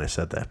kidding when I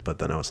said that. But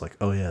then I was like,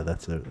 oh, yeah,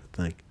 that's a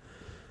thing.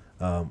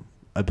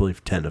 I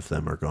believe 10 of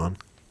them are gone.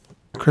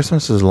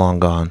 Christmas is long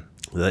gone.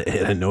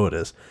 I know it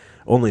is.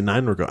 Only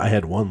 9 were gone. I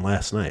had 1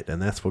 last night,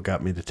 and that's what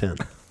got me to 10.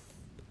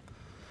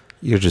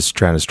 You're just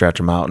trying to stretch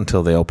them out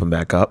until they open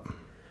back up?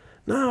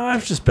 No,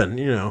 I've just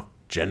been,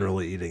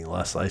 generally eating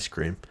less ice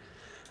cream.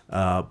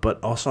 But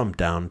also I'm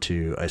down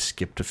to, I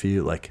skipped a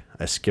few. Like,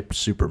 I skipped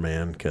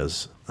Superman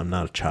because I'm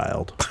not a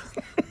child.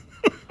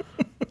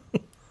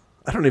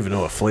 I don't even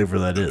know what flavor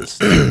that is.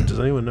 Does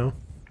anyone know?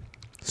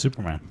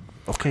 Superman.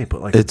 Okay,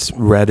 but like... It's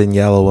red and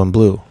yellow and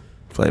blue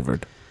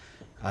flavored.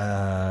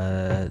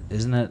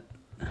 Isn't it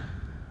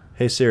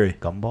Hey, Siri.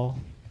 Gumball?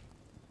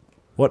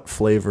 What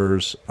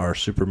flavors are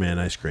Superman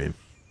ice cream?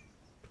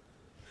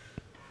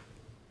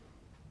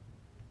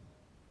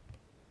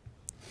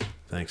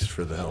 Thanks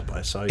for the help.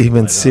 I saw you.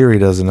 Even light Siri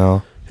up. doesn't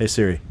know. Hey,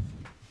 Siri.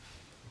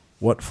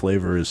 What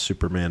flavor is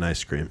Superman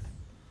ice cream?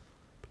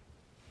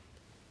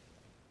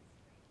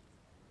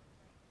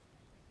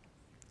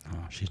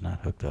 Oh, she's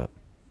not hooked up.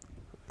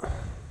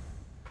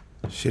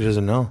 She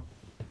doesn't know.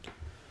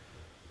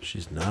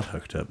 She's not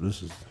hooked up.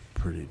 This is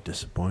pretty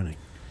disappointing.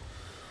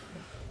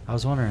 I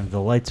was wondering,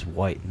 the light's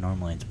white.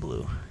 Normally it's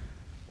blue.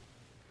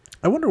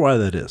 I wonder why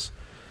that is.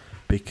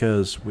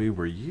 Because we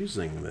were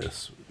using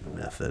this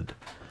method.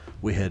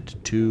 We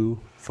had 2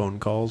 phone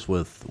calls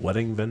with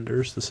wedding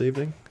vendors this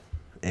evening.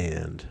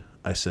 And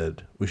I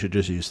said, we should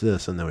just use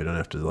this, and then we don't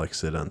have to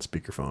sit on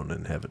speakerphone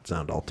and have it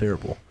sound all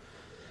terrible.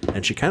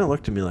 And she kind of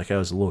looked at me like I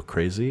was a little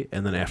crazy,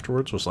 and then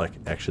afterwards was like,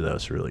 actually, that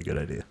was a really good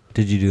idea.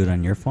 Did you do it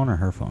on your phone or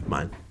her phone?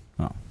 Mine.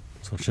 Oh,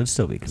 so it should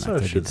still be connected. So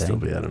it should you still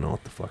think? be. I don't know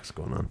what the fuck's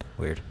going on.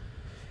 Weird.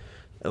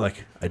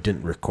 I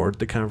didn't record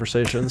the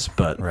conversations,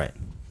 but... Right.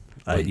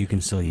 But you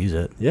can still use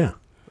it. Yeah.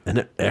 And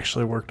it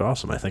actually worked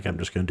awesome. I think I'm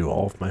just going to do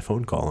all of my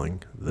phone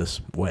calling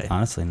this way.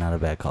 Honestly, not a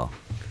bad call.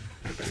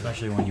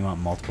 Especially when you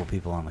want multiple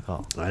people on the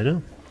call. I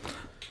know.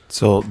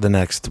 So the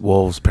next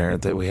Wolves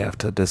parent that we have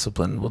to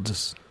discipline will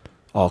just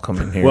all come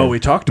in here. Well, we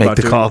talked make about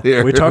the call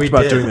here. We talked We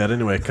about did. doing that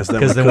anyway because then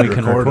Because we then could we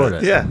can record record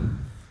it. it. Yeah.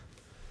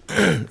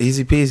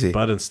 Easy peasy.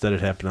 But instead, it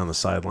happened on the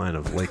sideline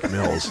of Lake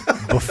Mills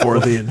before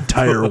the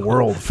entire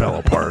world fell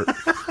apart.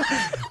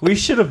 We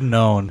should have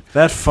known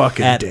That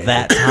fucking at day.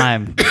 that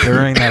time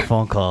during that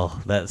phone call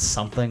that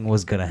something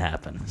was going to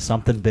happen.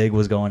 Something big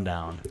was going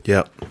down.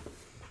 Yep.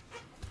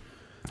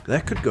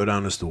 That could go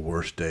down as the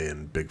worst day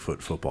in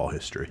Bigfoot football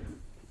history.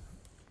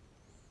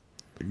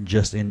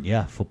 Just in,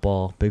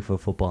 football,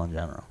 Bigfoot football in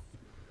general.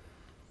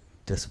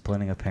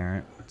 Disciplining a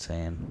parent,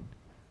 saying,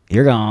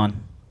 "You're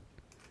gone."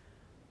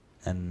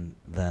 and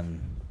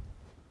then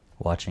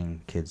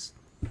watching kids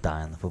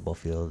die on the football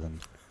field and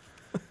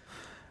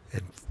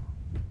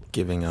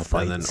Giving up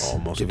and then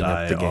almost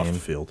die off the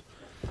field.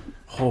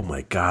 Oh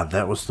my God,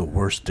 that was the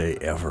worst day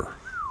ever.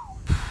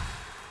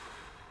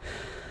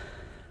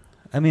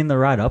 I mean, the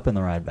ride up and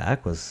the ride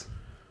back was...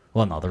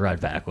 Well, no, the ride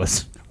back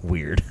was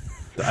weird.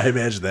 I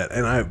imagine that.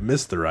 And I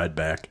missed the ride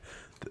back.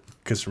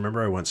 Because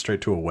remember, I went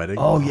straight to a wedding?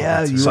 Oh,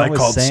 yeah. So I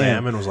called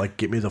Sam and was like,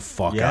 get me the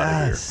fuck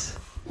out of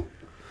here.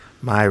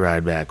 My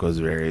ride back was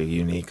very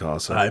unique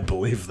also. I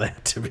believe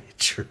that to be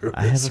true.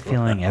 I have a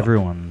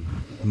feeling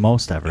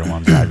most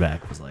everyone's ride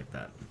back was like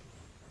that.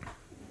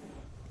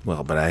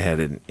 Well, but I had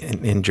an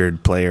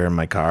injured player in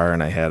my car,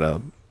 and I had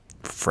a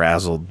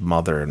frazzled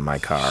mother in my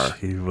car.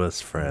 He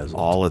was frazzled.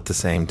 All at the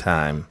same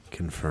time.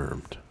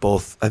 Confirmed.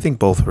 I think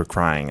both were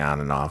crying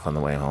on and off on the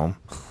way home.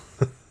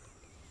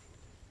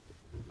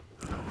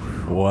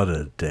 What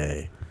a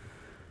day.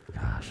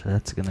 Gosh,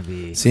 that's going to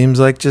be... Seems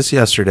like just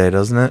yesterday,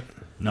 doesn't it?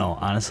 No,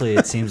 honestly,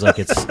 it seems like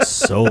it's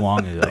so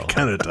long ago. It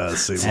kind of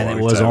does seem and long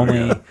it was time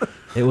ago.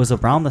 It was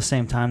around the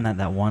same time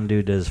that one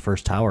dude did his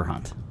first tower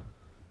hunt.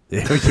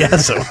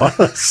 Yes, it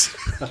was.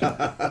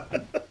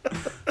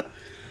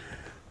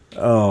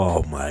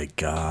 Oh, my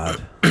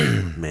God.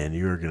 Man,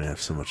 you are going to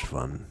have so much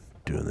fun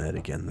doing that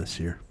again this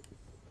year.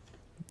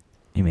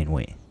 You mean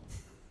wait?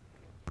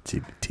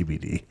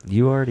 TBD.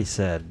 You already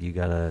said you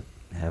got to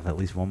have at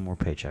least one more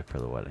paycheck for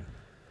the wedding.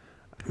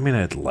 I mean,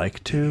 I'd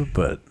like to,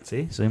 but...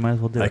 See? So you might as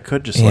well do it. I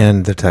could just...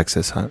 And the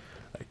Texas hunt.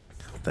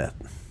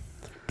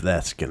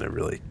 That's going to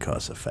really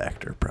cause a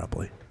factor,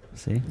 probably.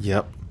 See?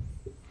 Yep.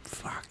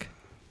 Fuck.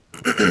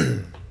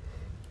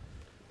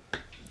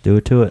 Do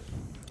it to it.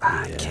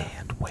 I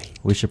can't wait.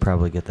 We should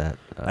probably get that.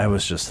 I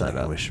was just set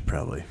thinking up. we should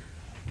probably...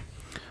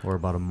 We're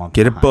about a month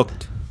Get it behind.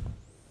 booked.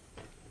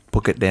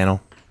 Book it,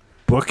 Daniel.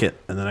 book it,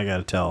 and then I got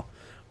to tell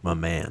my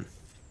man,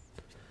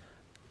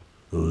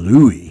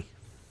 Louis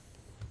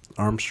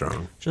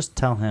Armstrong. Just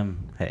tell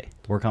him, hey,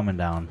 we're coming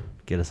down.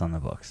 Get us on the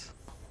books.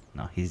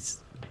 No, he's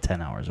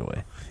 10 hours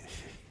away.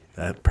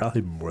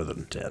 Probably more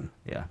than 10.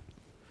 Yeah.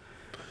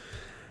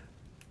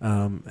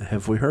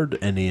 Have we heard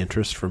any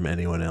interest from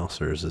anyone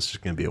else, or is this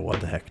just going to be a what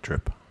the heck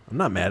trip? I'm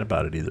not mad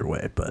about it either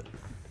way, but...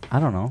 I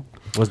don't know.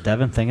 Was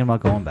Devin thinking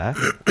about going back?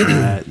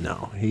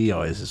 No, he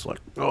always is like,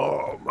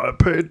 oh, my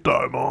paid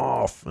time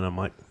off. And I'm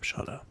like,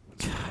 shut up.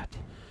 God.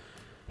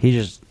 He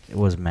just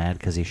was mad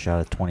because he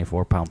shot a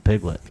 24-pound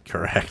piglet.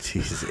 Correct.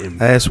 He's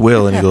I asked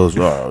Will, and he goes,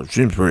 "Oh, it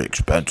seems pretty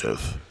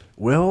expensive.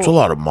 Will, It's a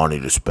lot of money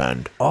to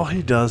spend." all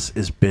he does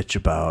is bitch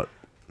about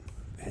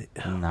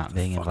Not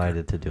being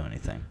invited to do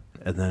anything.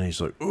 and then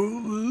he's like,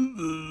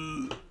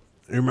 "Ooh."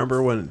 You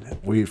remember when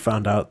we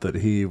found out that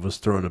he was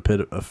throwing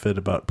a fit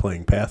about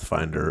playing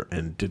Pathfinder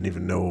and didn't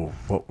even know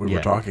what we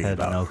were talking had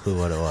about? no clue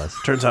what it was.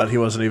 Turns out he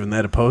wasn't even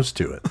that opposed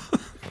to it.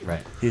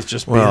 Right. He's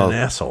just being an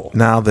asshole.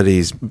 Now that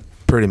he's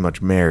pretty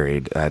much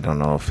married, I don't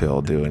know if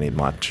he'll do any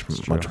much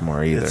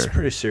more either. It's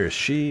pretty serious.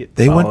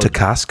 They went to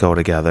Costco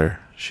together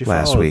She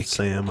last followed week.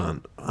 Sam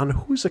on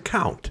whose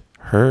account?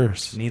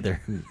 Hers.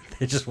 Neither.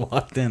 They just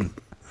walked in.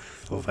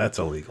 Well, that's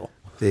illegal.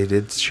 They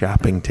did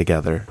shopping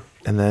together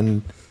and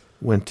then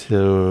went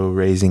to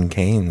Raising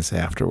Cane's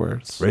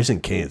afterwards. Raising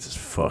Cane's is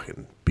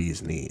fucking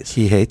bee's knees.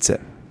 He hates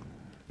it.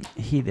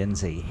 He didn't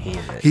say he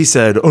hated it. He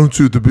said, "I don't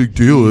see what the big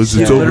deal is.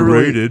 It's said-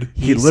 overrated."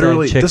 He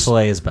literally said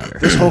Chick-fil-A is better.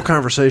 This whole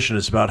conversation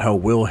is about how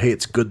Will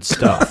hates good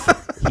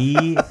stuff.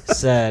 He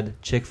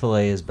said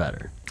Chick-fil-A is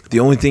better. The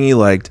only thing he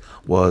liked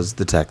was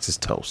the Texas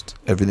toast.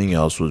 Everything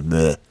else was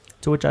bleh.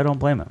 To which I don't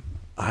blame him.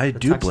 I The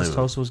do Texas blame him.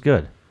 toast was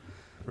good.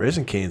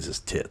 Raising Cane's is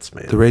tits,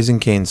 man. The Raising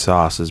Cane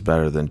sauce is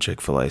better than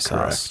Chick-fil-A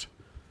sauce. Correct.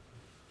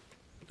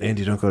 And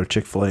you don't go to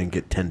Chick-fil-A and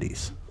get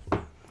tendies.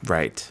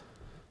 Right.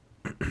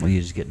 Well, you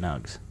just get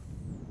nugs.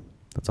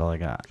 That's all I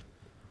got.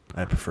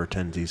 I prefer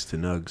tendies to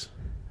nugs.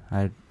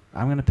 I'm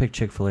gonna pick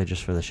Chick-fil-A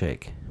just for the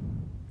shake.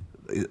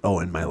 Oh,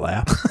 in my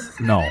lap?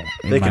 No,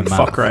 They can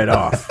fuck right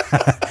off.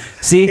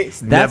 See,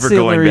 that's never the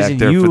only going back reason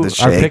there you for the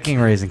are shake. picking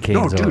Raising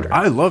Cane's No, dude, over.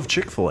 I love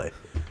Chick-fil-A.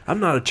 I'm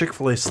not a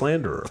Chick-fil-A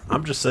slanderer.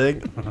 I'm just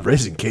saying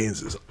Raising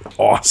Cane's is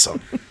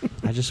awesome.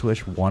 I just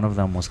wish one of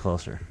them was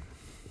closer.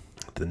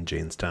 Than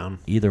Janestown.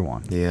 Either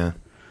one. Yeah.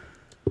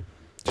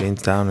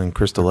 Jamestown and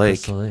Crystal Lake.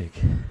 Crystal Lake.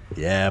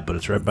 Yeah, but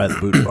it's right by the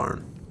Boot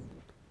Barn.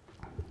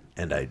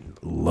 And I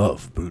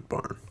love Boot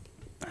Barn.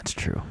 That's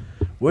true.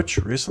 Which,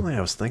 recently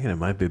I was thinking it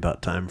might be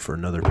about time for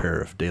another pair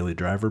of daily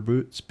driver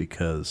boots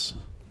because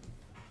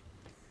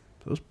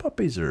those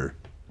puppies are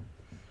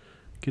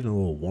getting a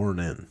little worn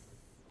in.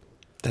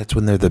 That's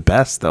when they're the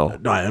best, though.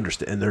 No, I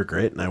understand. And they're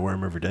great, and I wear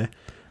them every day.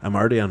 I'm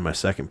already on my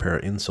second pair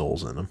of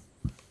insoles in them.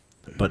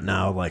 But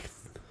now, like,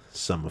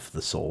 some of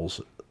the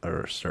soles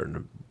are starting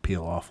to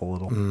peel off a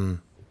little.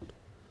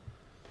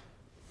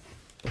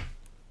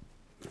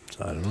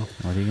 So I don't know.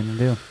 What are you gonna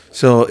do?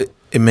 So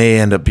it may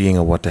end up being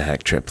a what the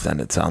heck trip then,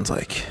 it sounds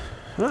like.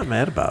 I'm not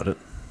mad about it.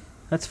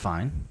 That's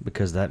fine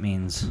because that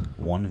means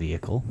one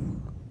vehicle,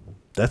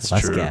 That's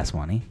less true. gas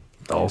money,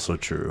 Also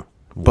true.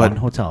 But- one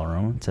hotel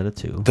room instead of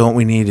two. Don't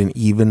we need an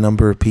even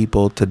number of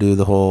people to do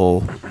the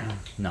whole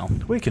No.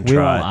 We can We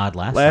were try. on odd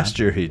last Last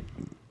time. year he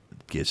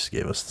just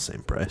gave us the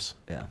same price.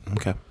 Yeah.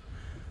 Okay.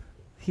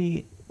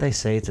 They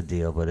say it's a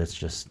deal, but it's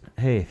just,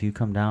 hey, if you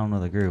come down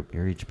with a group,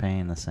 you're each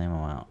paying the same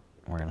amount.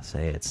 We're gonna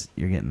say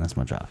you're getting this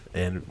much off.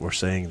 And we're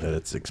saying that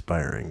it's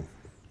expiring.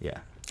 Yeah.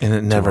 And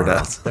it never Tomorrow.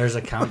 does. There's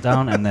a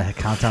countdown, and the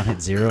countdown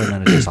hits 0, and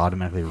then it just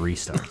automatically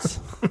restarts.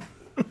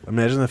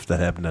 Imagine if that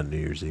happened on New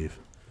Year's Eve.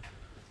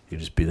 You'd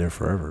just be there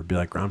forever. It'd be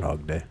like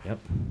Groundhog Day. Yep.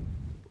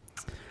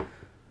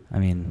 I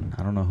mean,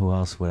 I don't know who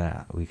else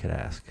we could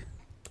ask.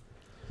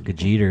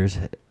 Gajeters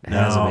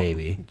has a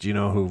baby. Do you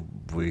know who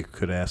we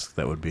could ask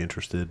that would be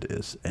interested?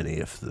 Is any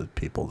of the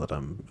people that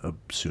I'm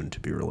soon to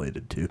be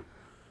related to.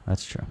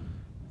 That's true.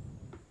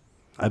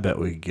 I bet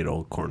we could get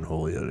old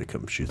Cornholio to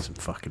come shoot some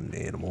fucking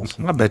animals.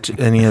 I bet you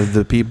any of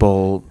the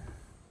people,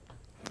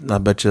 I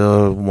bet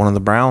you one of the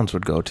Browns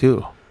would go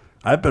too.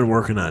 I've been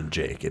working on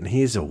Jake, and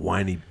he's a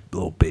whiny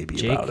little baby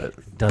Jake about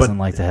it. doesn't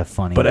like to have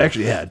fun. But either.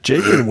 actually, yeah,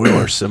 Jake and Will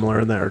are similar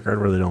in that regard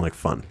where they don't like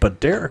fun. But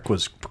Derek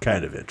was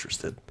kind of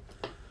interested.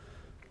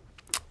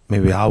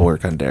 Maybe I'll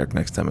work on Derek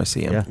next time I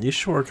see him. Yeah. You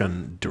should work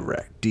on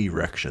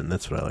direction.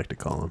 That's what I like to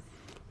call him.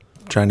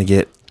 Trying to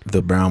get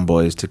the Brown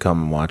boys to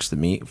come and watch the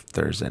meet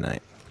Thursday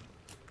night.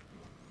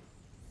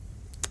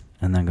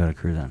 And then go to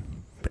cruise in.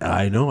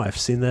 I know. I've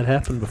seen that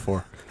happen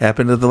before.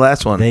 Happened to the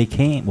last one. They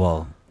came.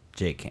 Well,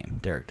 Jake came.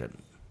 Derek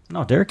didn't.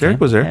 No, Derek Derek came.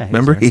 was there. Yeah,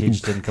 Remember, he he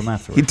just didn't come he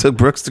afterwards. took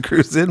Brooks to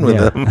cruise in with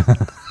Yeah.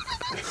 him.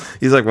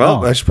 He's like,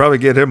 well, Oh. I should probably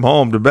get him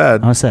home to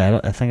bed. I would say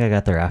I think I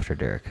got there after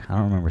Derek. I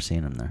don't remember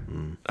seeing him there.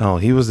 Oh,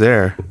 he was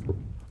there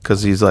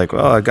because he's like,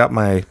 well, I got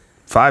my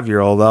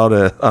 5-year-old out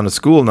on a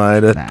school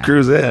night at Nah.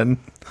 cruise in.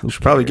 We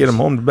should probably get him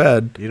home to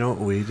bed. You know what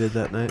we did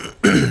that night?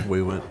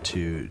 We went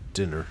to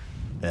dinner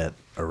at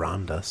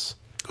Arandas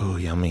Oh,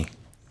 yummy.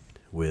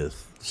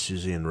 with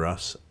Susie and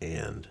Russ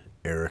and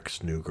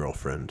Eric's new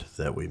girlfriend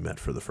that we met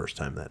for the first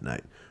time that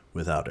night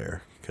without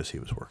Eric because he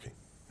was working.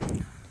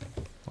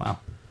 Wow.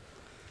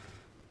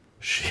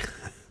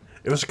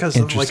 It was because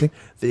of Interesting.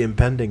 like the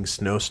impending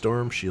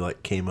snowstorm. She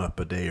like came up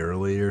a day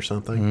early or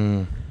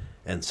something,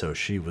 and so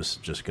she was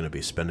just going to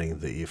be spending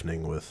the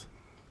evening with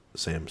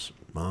Sam's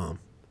mom.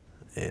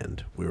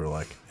 And we were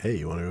like, "Hey,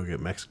 you want to go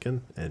get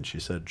Mexican?" And she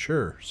said,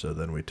 "Sure." So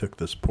then we took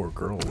this poor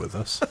girl with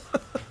us.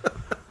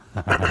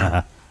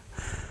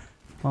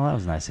 Well, that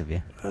was nice of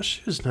you.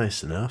 She was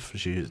nice enough.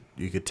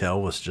 You could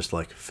tell, was just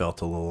like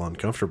felt a little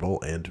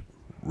uncomfortable, and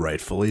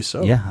rightfully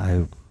so. Yeah,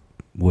 I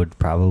would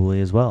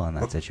probably as well in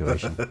that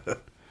situation.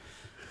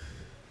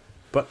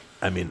 But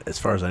I mean, as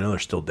far as I know, they're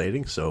still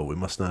dating, so we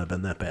must not have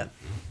been that bad.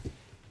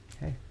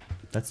 Hey,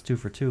 that's 2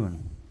 for 2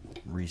 in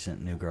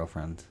recent new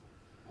girlfriends.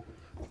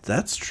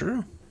 That's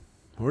true.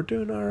 We're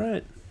doing all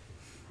right.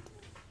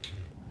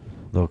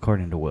 Though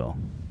according to Will,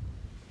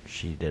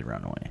 she did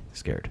run away,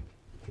 scared.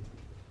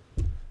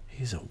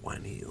 He's a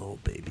whiny little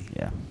baby.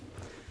 Yeah.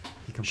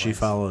 She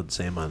followed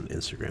Sam on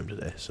Instagram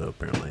today, so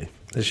apparently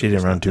She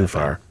didn't run too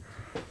far.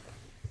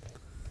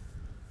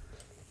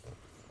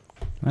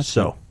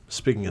 So,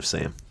 speaking of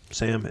Sam,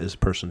 Sam is a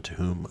person to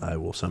whom I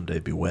will someday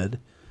be wed.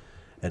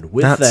 And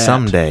with Not that,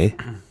 someday.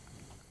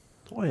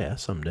 Oh, yeah,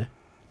 someday.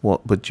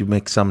 Well, but you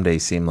make someday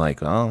seem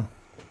like, oh,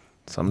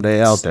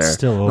 someday out there.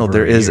 Still no, over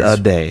there a is year. a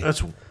day.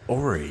 That's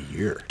over a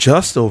year.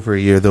 Just over a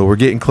year, though. We're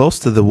getting close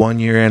to the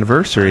 1-year I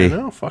anniversary.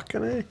 know,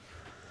 fucking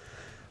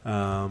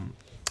A.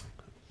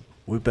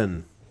 We've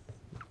been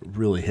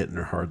really hitting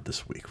her hard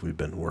this week. We've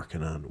got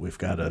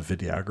a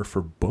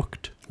videographer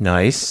booked.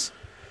 Nice.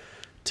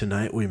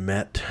 Tonight we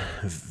met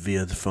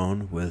via the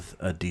phone with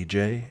a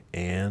DJ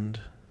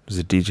and, Was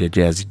it DJ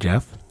Jazzy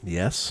Jeff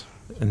yes,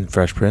 and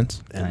Fresh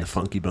Prince? and the Nice.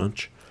 Funky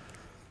Bunch,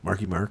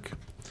 Marky Mark.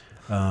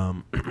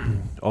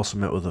 Also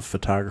met with a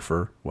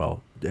photographer.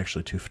 Well,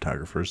 actually 2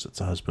 photographers. It's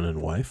a husband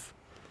and wife.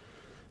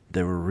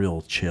 They were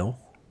real chill,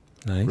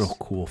 Nice. real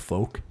cool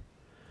folk.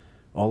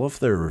 All of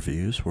their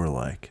reviews were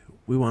like,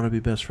 we want to be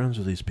best friends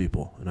with these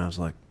people. And I was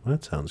like, well,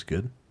 that sounds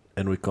good.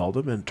 And we called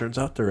them, and it turns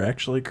out they're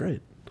actually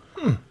great.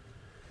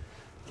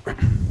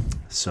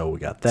 So we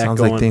got that Sounds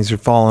going. like things are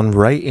falling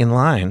right in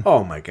line.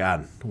 Oh, my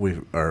God. We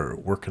are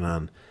working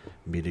on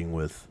meeting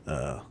with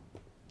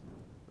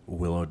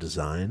Willow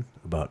Design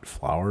about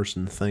flowers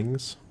and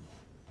things.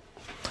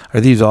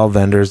 Are these all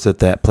vendors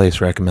that place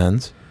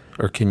recommends?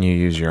 Or can you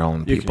use your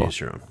own You people? can use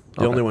your own.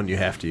 The Okay. only one you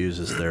have to use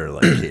is their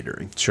like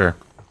catering. Sure.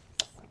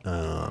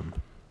 But-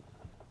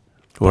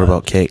 What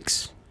about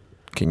cakes?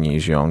 Can you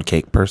use your own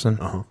cake person?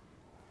 Uh-huh.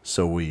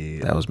 So we,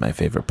 That was my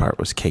favorite part,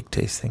 was cake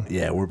tasting.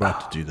 yeah, we're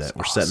about to do that.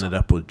 We're setting it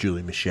up with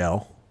Julie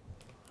Michelle,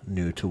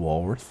 new to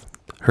Walworth.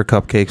 Her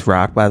cupcakes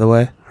rock, by the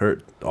way.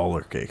 All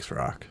her cakes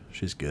rock.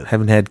 She's good.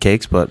 Haven't had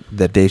cakes, but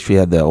that day she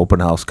had the open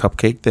house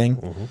cupcake thing.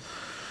 Mm-hmm.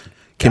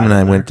 Kim Got and in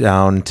I there. went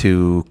down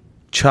to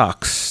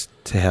Chuck's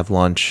to have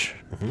lunch,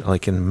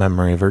 like in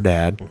memory of her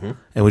dad.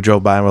 And we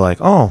drove by and we're like,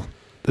 oh,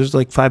 there's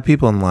like 5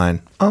 people in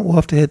line. Oh, we'll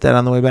have to hit that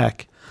on the way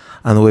back.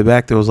 On the way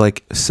back, there was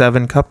like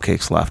 7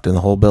 cupcakes left in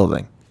the whole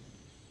building.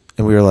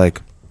 And we were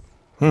like,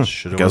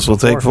 Should've guess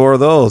went we'll take before. 4 of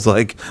those.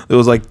 Like, there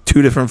was like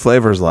 2 different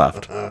flavors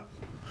left.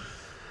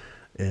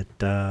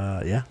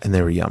 Yeah. And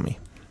they were yummy.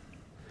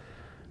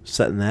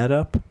 setting that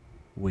up.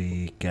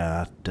 We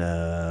got.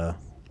 I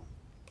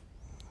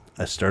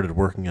started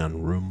working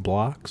on room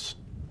blocks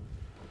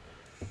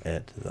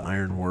at the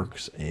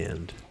Ironworks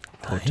and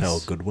Hotel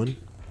Nice. Goodwin,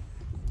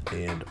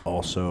 and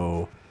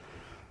also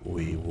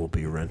we will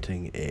be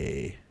renting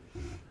a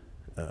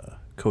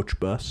coach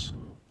bus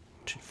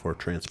for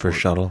transport For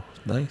shuttle.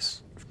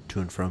 Nice. to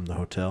and from the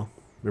hotel.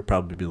 There'll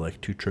probably be like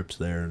 2 trips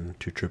there and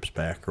 2 trips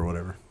back or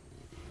whatever.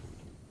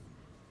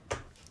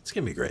 It's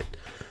gonna be great.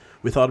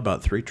 We thought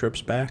about 3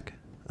 trips back,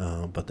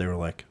 but they were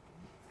like,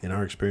 in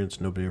our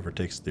experience, nobody ever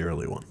takes the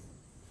early one.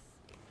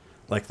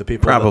 Like the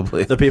people,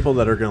 Probably. the people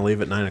that are going to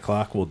leave at 9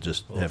 o'clock will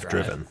just have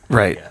driven,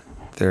 Right. Yeah.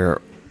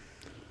 They're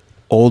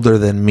older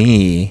than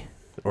me.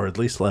 or at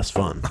least less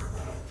fun.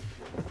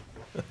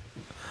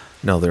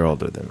 No, they're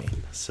older than me.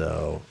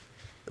 So,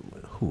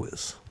 who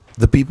is?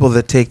 The people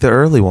that take the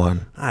early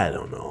one. I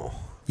don't know.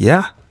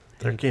 Yeah.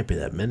 There can't be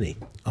that many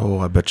Oh,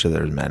 I bet you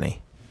there's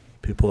many.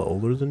 people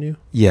older than you.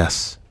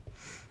 Yes.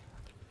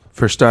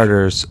 For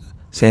starters,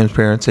 Sam's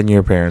parents and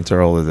your parents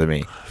are older than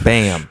me.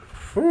 Bam.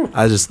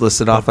 I just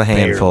listed off a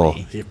handful.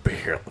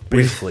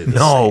 Basically the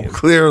No, same.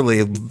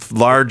 clearly,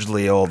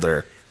 largely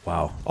older.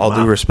 Wow. All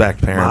due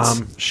respect, parents.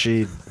 Mom,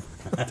 she.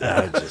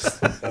 I just.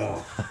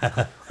 Oh.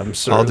 I'm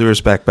sorry. All due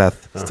respect,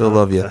 Beth. Still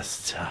love you.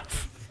 That's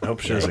tough. I hope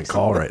she doesn't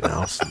call right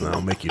now, so then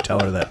I'll make you tell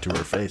her that to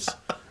her face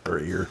or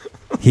ear.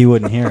 He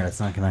wouldn't hear it. It's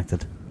not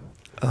connected.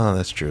 Oh,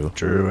 that's true.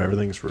 True,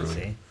 everything's ruined.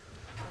 See?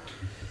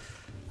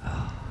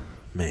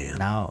 Man.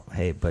 Now,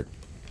 hey, but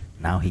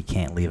now he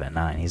can't leave at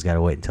 9. He's got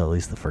to wait until at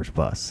least the first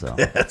bus. So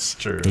That's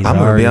true. he's I'm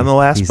gonna be on the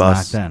last he's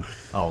bus. knocked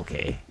in.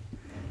 Okay.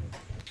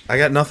 I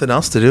got nothing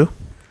else to do.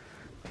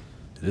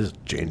 It is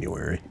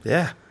January.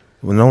 Yeah.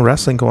 With no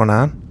wrestling going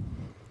on.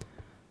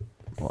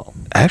 Well,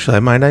 Actually, I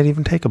might not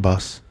even take a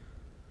bus.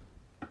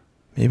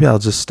 Maybe I'll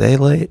just stay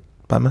late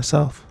by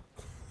myself.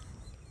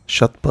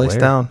 Shut the place Where?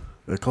 down.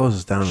 It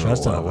closes down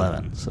just at at 11.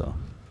 11. So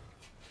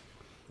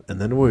And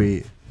then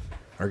we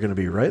are going to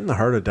be right in the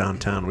heart of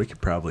downtown. We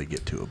could probably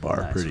get to a bar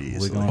nice. pretty We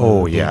easily. going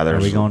Oh, to the- yeah, Are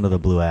there's- we going to the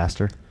Blue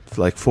Aster?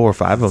 Like 4 or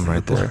 5 of them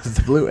right there.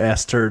 The Blue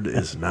Ass Turd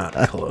is not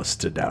close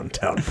to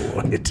downtown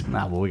Beloit.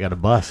 Nah, well, we got a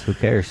bus. Who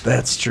cares?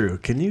 That's true.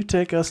 Can you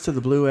take us to the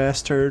Blue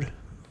Ass Turd?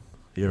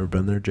 You ever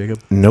been there, Jacob?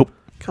 Nope.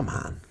 Come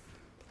on.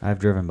 I've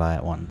driven by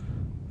it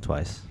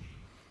twice.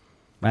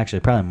 Actually,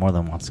 probably more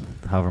than once.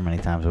 However many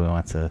times we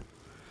went to.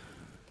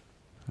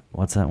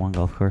 What's that one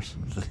golf course?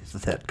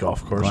 That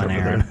golf course Glen over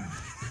Aaron.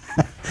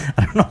 there.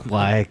 I don't know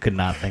why I could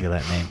not think of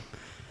that name.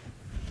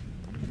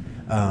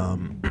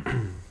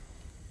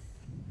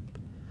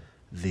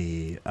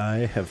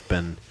 I have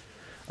been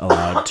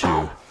allowed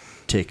to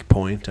take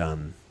point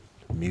on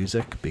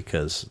music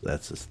because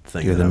that's a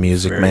thing. You're that the I'm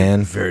music very,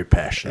 man. very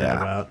passionate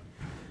Yeah. about.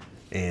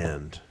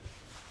 And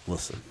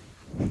listen,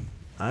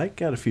 I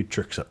got a few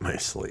tricks up my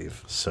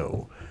sleeve,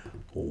 so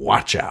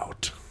watch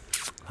out.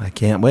 I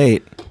can't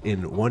wait.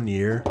 In 1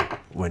 year,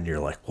 when you're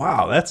like,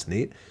 "Wow, that's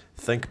neat,"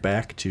 think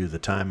back to the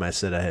time I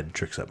said I had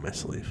tricks up my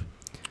sleeve.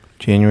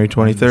 January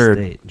 23rd.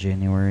 State,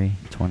 January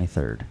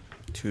 23rd.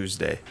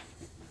 Tuesday.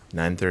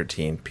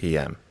 9:13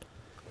 p.m.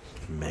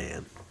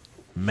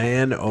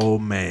 Man, oh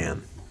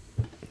man.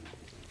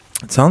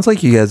 It sounds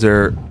like you guys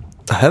are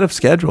ahead of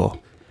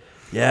schedule.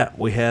 Yeah,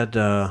 we had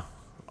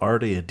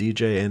already a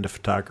DJ and a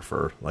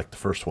photographer. Like the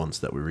first ones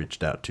that we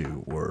reached out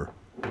to were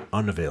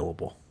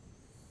unavailable.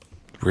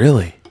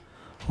 Really?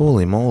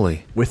 Holy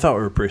moly. We thought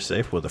we were pretty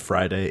safe with a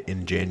Friday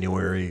in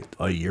January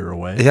a year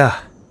away.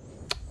 Yeah.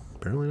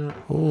 Apparently not.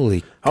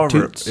 Holy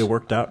However, toots. it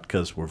worked out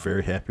because we're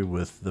very happy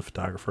with the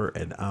photographer,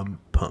 and I'm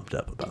pumped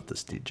up about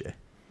this DJ.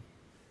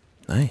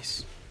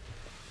 Nice.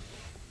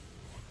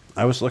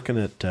 I was looking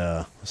at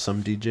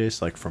some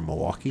DJs like from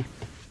Milwaukee,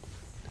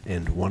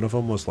 and one of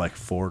them was like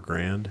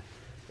 $4,000,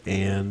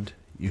 and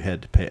you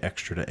had to pay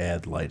extra to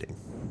add lighting,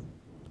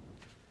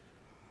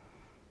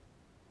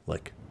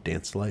 like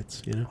dance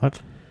lights, you know.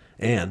 What?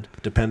 And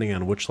depending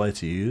on which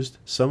lights you used,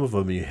 some of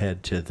them you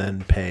had to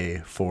then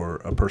pay for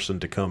a person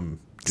to come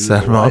do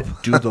Set the 'em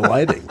up. do the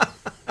lighting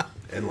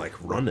and like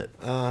run it.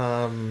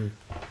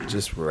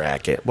 Just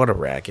racket. What a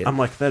racket. I'm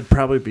like, that'd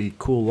probably be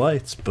cool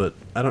lights, but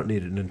I don't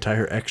need an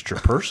entire extra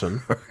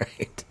person.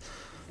 right.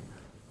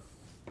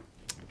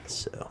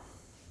 So,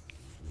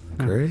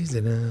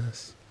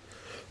 Craziness.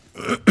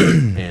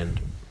 and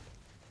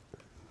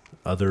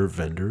other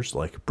vendors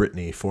like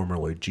Brittany,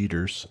 formerly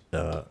Jeters,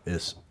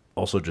 is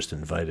also just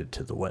invited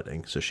to the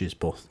wedding. So she's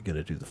both going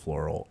to do the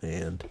floral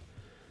and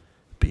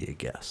be a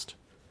guest.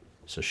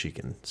 So she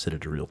can sit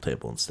at a real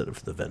table instead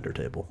of the vendor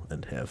table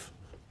and have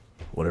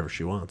whatever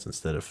she wants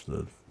instead of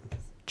the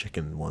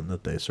chicken one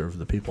that they serve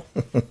the people.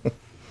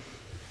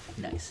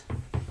 Nice.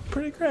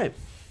 Pretty great.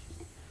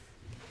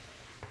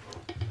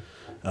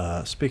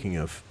 Speaking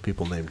of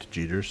people named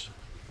Jeters,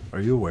 are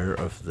you aware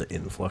of the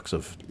influx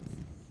of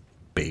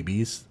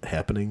babies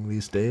happening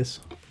these days?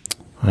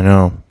 I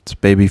know. It's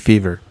baby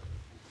fever.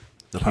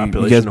 The You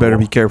population guys better of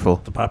be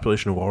careful. The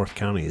population of Walworth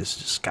County is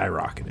just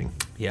skyrocketing.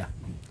 Yeah.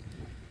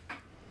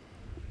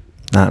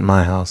 Not in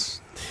my house.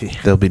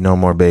 There'll be no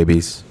more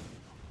babies.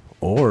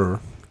 Or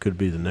Could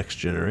be the next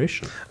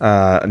generation.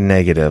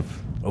 Negative.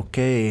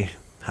 Okay,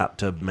 hot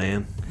tub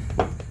man.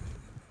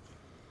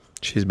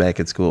 She's back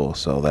at school,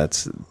 so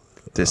that's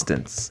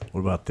distance. What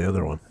about the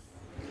other one?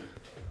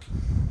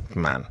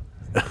 Come on.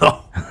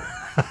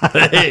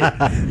 Hey,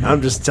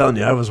 I'm just telling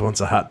you, I was once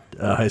a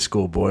high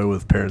school boy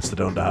with parents that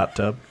owned a hot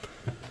tub.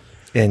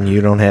 And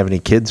you don't have any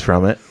kids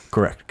from it.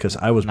 Correct, because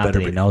I was Not better.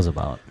 that he knows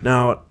about.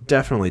 No,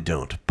 definitely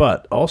don't.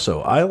 But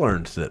also, I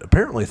learned that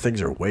apparently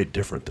things are way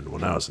different than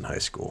when I was in high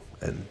school.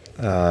 And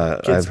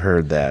I've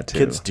heard that, too.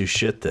 kids do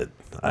shit that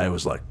I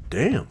was like,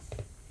 damn.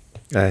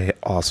 I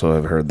also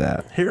have heard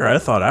that. Here, I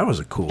thought I was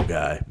a cool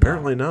guy.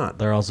 Apparently not.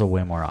 They're also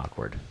way more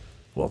awkward.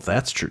 Well,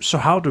 that's true. So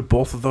how do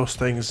both of those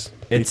things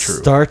be It true?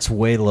 starts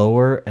way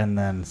lower and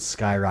then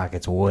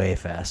skyrockets way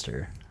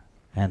faster,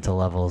 and to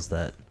levels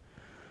that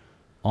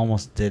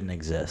almost didn't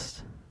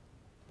exist.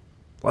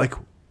 Like,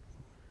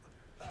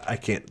 I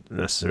can't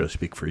necessarily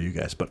speak for you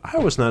guys, but I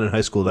was not in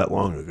high school that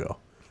long ago.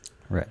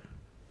 Right.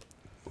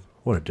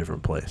 What a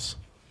different place.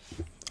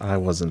 I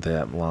wasn't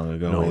that long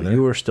ago No, either.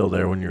 you were still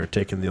there when you were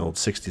taking the old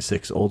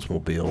 66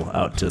 Oldsmobile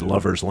out to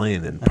Lover's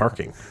Lane and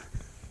parking.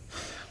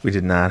 We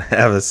did not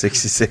have a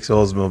 66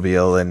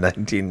 Oldsmobile in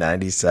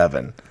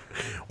 1997.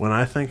 When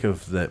I think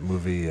of that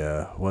movie,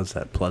 what's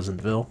that,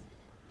 Pleasantville?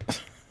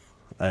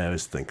 I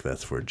always think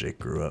that's where Jake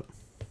grew up.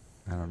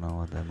 I don't know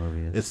what that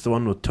movie is. It's the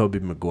one with Tobey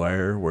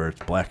Maguire where it's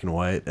black and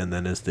white, and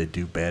then as they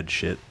do bad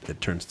shit, it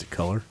turns to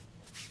color.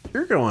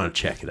 You're going to want to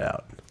check it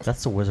out.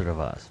 That's the Wizard of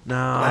Oz. No,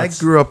 I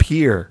it's grew up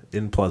here,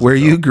 in Pleasantville. where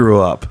you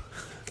grew up.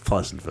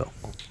 Pleasantville.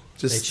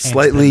 Just changed the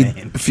slightly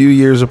name. a few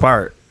years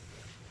apart.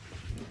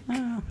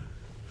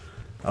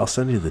 I'll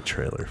send you the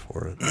trailer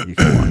for it. You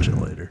can watch it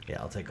later.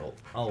 Yeah,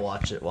 I'll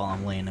watch it while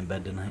I'm laying in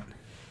bed tonight.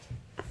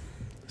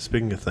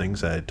 Speaking of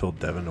things, I told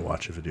Devin to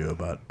watch a video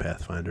about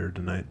Pathfinder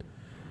tonight.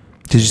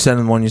 Did you send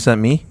him the one you sent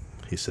me?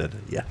 He said,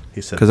 yeah. He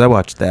said, Because I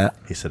watched that.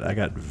 he said, I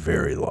got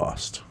very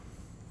lost.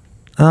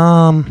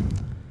 I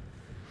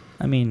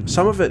mean,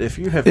 Some of it, if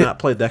you have not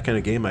played that kind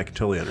of game, I can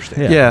totally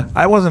understand. Yeah,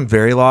 I wasn't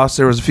very lost.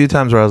 There was a few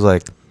times where I was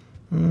like,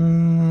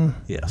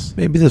 Yes.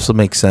 maybe this will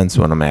make sense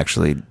when I'm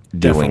actually doing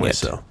Definitely it.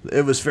 so.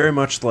 It was very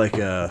much like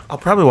I'll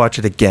probably watch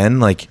it again.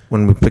 Like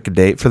when we pick a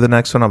date for the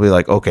next one, I'll be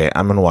like, okay,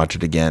 I'm gonna watch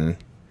it again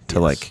to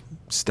Yes. like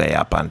stay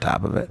up on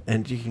top of it.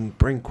 and you can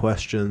bring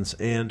questions,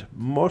 and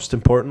most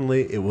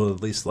importantly, it will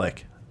at least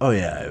like, oh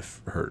yeah,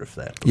 I've heard of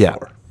that Yeah.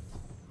 before.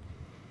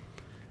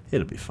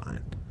 It'll be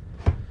fine.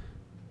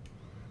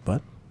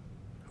 But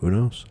who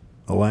knows?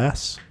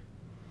 Alas,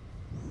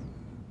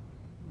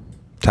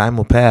 Time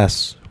will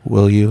pass.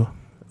 Will you?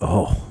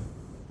 oh,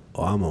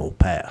 I'm gonna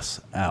pass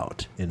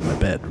out in my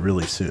bed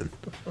really soon.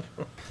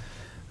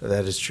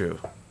 That is true.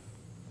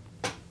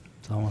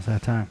 it's almost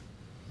that time.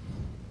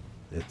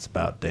 It's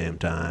about damn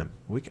time.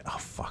 Oh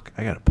fuck!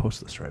 I gotta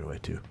post this right away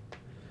too.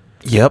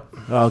 Yep.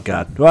 Oh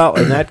god. Well,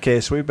 in that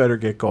case, we better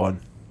get going.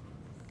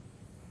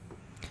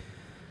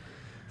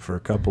 For a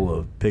couple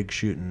of pig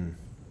shooting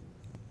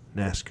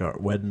NASCAR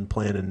wedding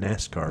planning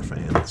NASCAR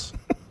fans.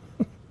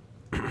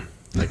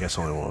 I guess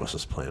only one of us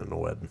is planning a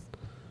wedding.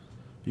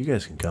 You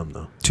guys can come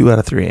though. 2 out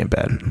of 3 ain't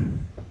bad.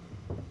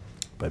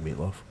 By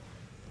Meatloaf.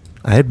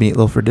 I had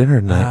meatloaf for dinner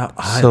tonight.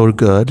 I- So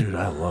good. Dude,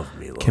 I love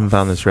Meatloaf. Kim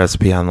found this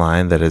recipe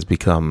online that has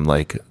become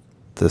like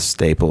the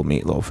staple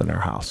meatloaf in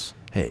our house.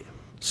 Hey,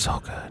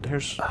 So good.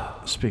 here's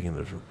speaking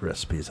of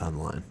recipes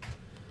online.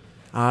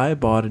 I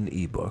bought an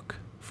ebook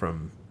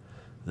from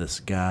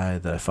this guy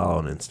that I follow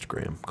on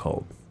Instagram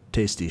called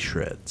Tasty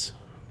Shreds.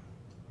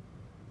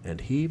 And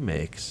he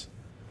makes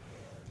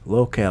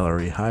low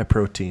calorie, high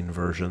protein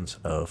versions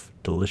of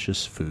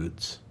delicious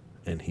foods.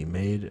 And he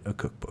made a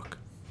cookbook.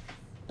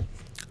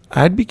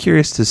 I'd be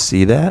curious to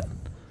see that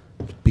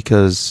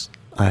because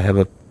I have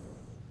a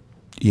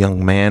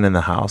young man in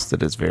the house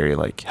that is very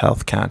like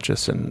health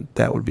conscious, and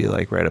that would be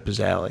like right up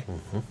his alley.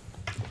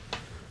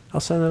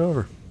 I'll send that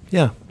over.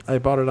 Yeah. I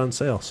bought it on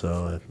sale,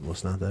 so it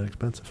was not that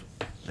expensive.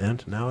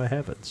 And now I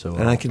have it. So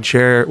And I can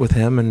share it with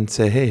him and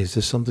say, hey, is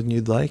this something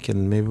you'd like?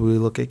 And maybe we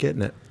look at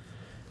getting it.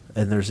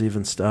 And there's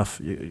even stuff.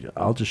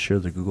 I'll just share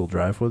the Google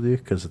Drive with you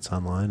because it's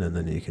online, and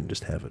then you can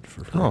just have it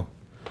for free. Oh,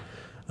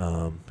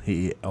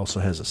 He also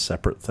has a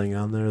separate thing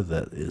on there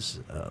that is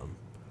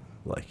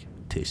like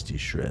Tasty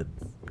Shred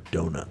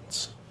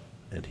donuts,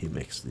 and he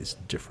makes these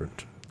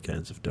different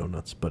kinds of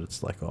donuts, but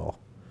it's like all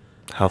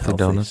healthy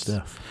donuts.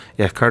 stuff.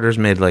 Yeah, Carter's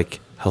made like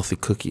healthy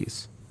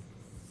cookies.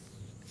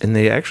 And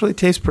they actually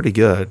taste pretty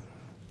good.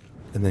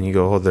 And then you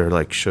go, oh, they're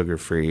like sugar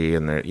free,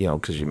 and they're,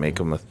 because you make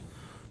them with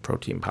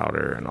protein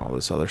powder and all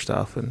this other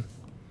stuff. And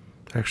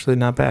they're actually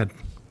not bad.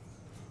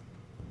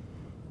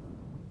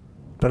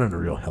 Been on a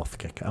real health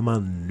kick. I'm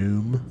on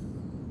Noom.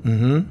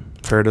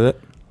 Mm-hmm. Heard of it?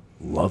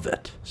 Love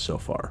it so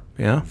far.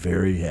 Yeah.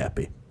 Very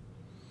happy.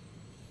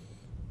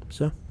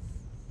 So,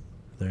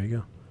 there you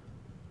go.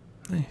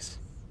 Nice.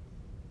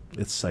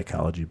 It's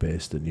psychology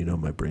based,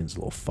 and my brain's a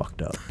little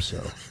fucked up,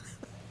 so.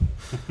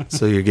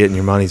 So you're getting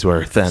your money's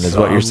worth then, is So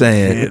what you're I'm-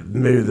 saying.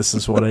 Maybe this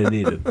is what I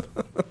needed.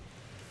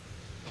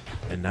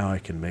 And now I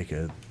can make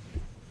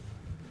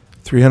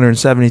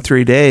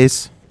 373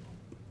 days.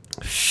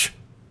 Shh.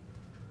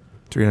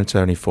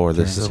 374.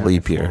 This is a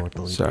leap year. 374 with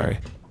the leap Sorry.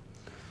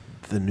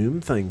 The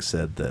Noom thing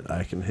said that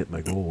I can hit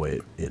my goal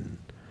weight in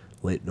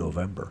late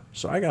November.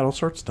 So I got all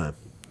sorts of time.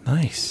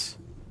 Nice.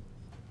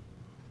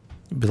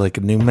 You'd be like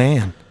a new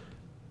man.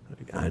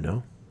 I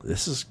know.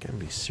 This is going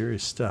to be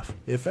serious stuff.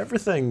 If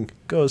everything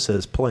goes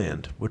as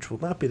planned, which will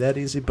not be that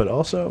easy, but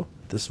also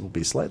this will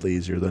be slightly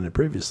easier than it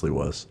previously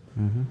was.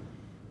 Mm-hmm.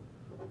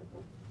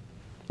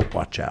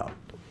 Watch out.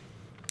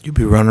 You'd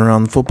be running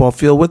around the football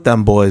field with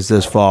them boys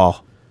this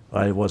fall.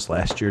 I was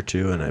last year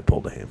too, and I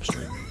pulled a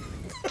hamstring.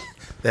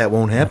 That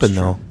won't happen,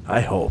 though. I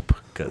hope,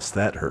 because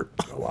that hurt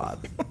a lot.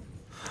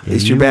 At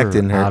least your back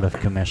didn't hurt. Out of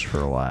commish for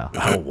a while.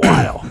 A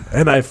while.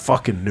 And I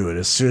fucking knew it.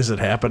 As soon as it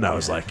happened, I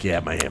was like, yeah,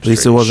 my hamstring At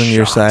least it wasn't is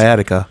your shot.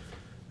 sciatica.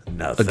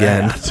 Now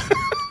Again. that.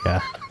 Yeah.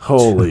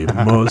 Holy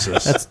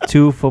Moses. That's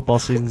 2 football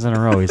seasons in a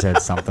row he's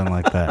had something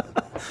like that.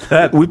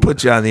 That We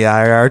put you on the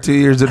IR 2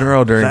 years in a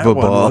row during that one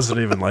football. wasn't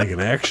even like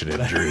an action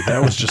injury.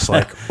 That was just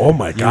like, oh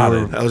my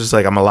God. I was just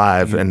like, I'm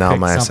alive, and now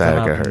Picked my something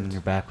sciatica up hurts. and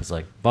your back was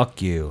like,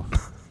 fuck you.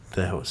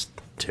 That was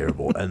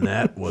terrible. And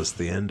that was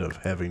the end of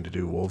having to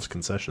do Wolves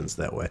concessions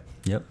that way.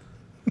 Yep.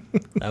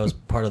 That was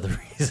part of the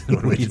reason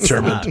When we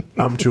determined stopped.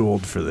 I'm too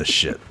old for this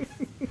shit.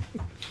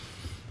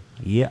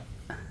 Yeah.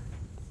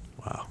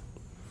 Wow.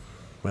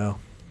 Well,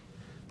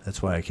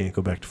 that's why I can't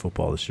go back to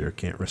football this year.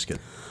 Can't risk it.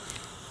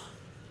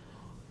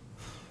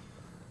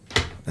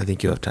 I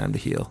think you have time to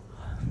heal.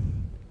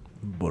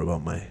 What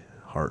about my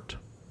heart?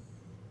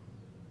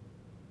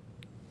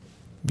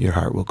 Your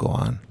heart will go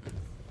on.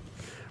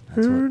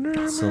 That's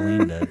what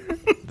Celine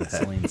did.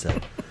 Celine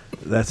said.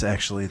 That's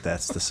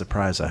the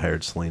surprise. I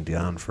hired Celine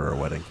Dion for our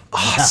wedding.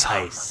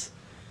 Nice.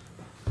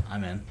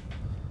 I'm in.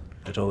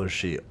 I told her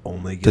she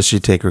only gets Does she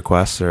take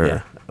requests or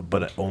yeah,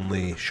 but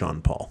only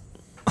Sean Paul.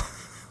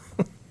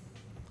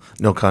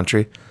 no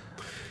country?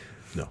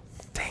 No.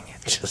 Dang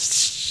it. Just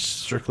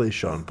strictly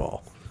Sean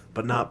Paul.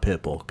 But not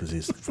Pitbull, because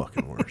he's the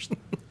fucking worst.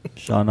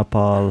 Shauna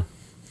Paul.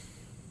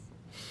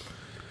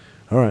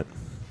 All right.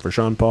 For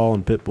Sean Paul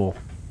and Pitbull,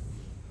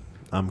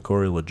 I'm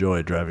Corey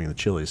LaJoy driving the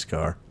Chili's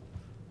car.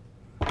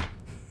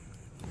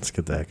 Let's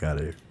get the heck out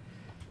of here.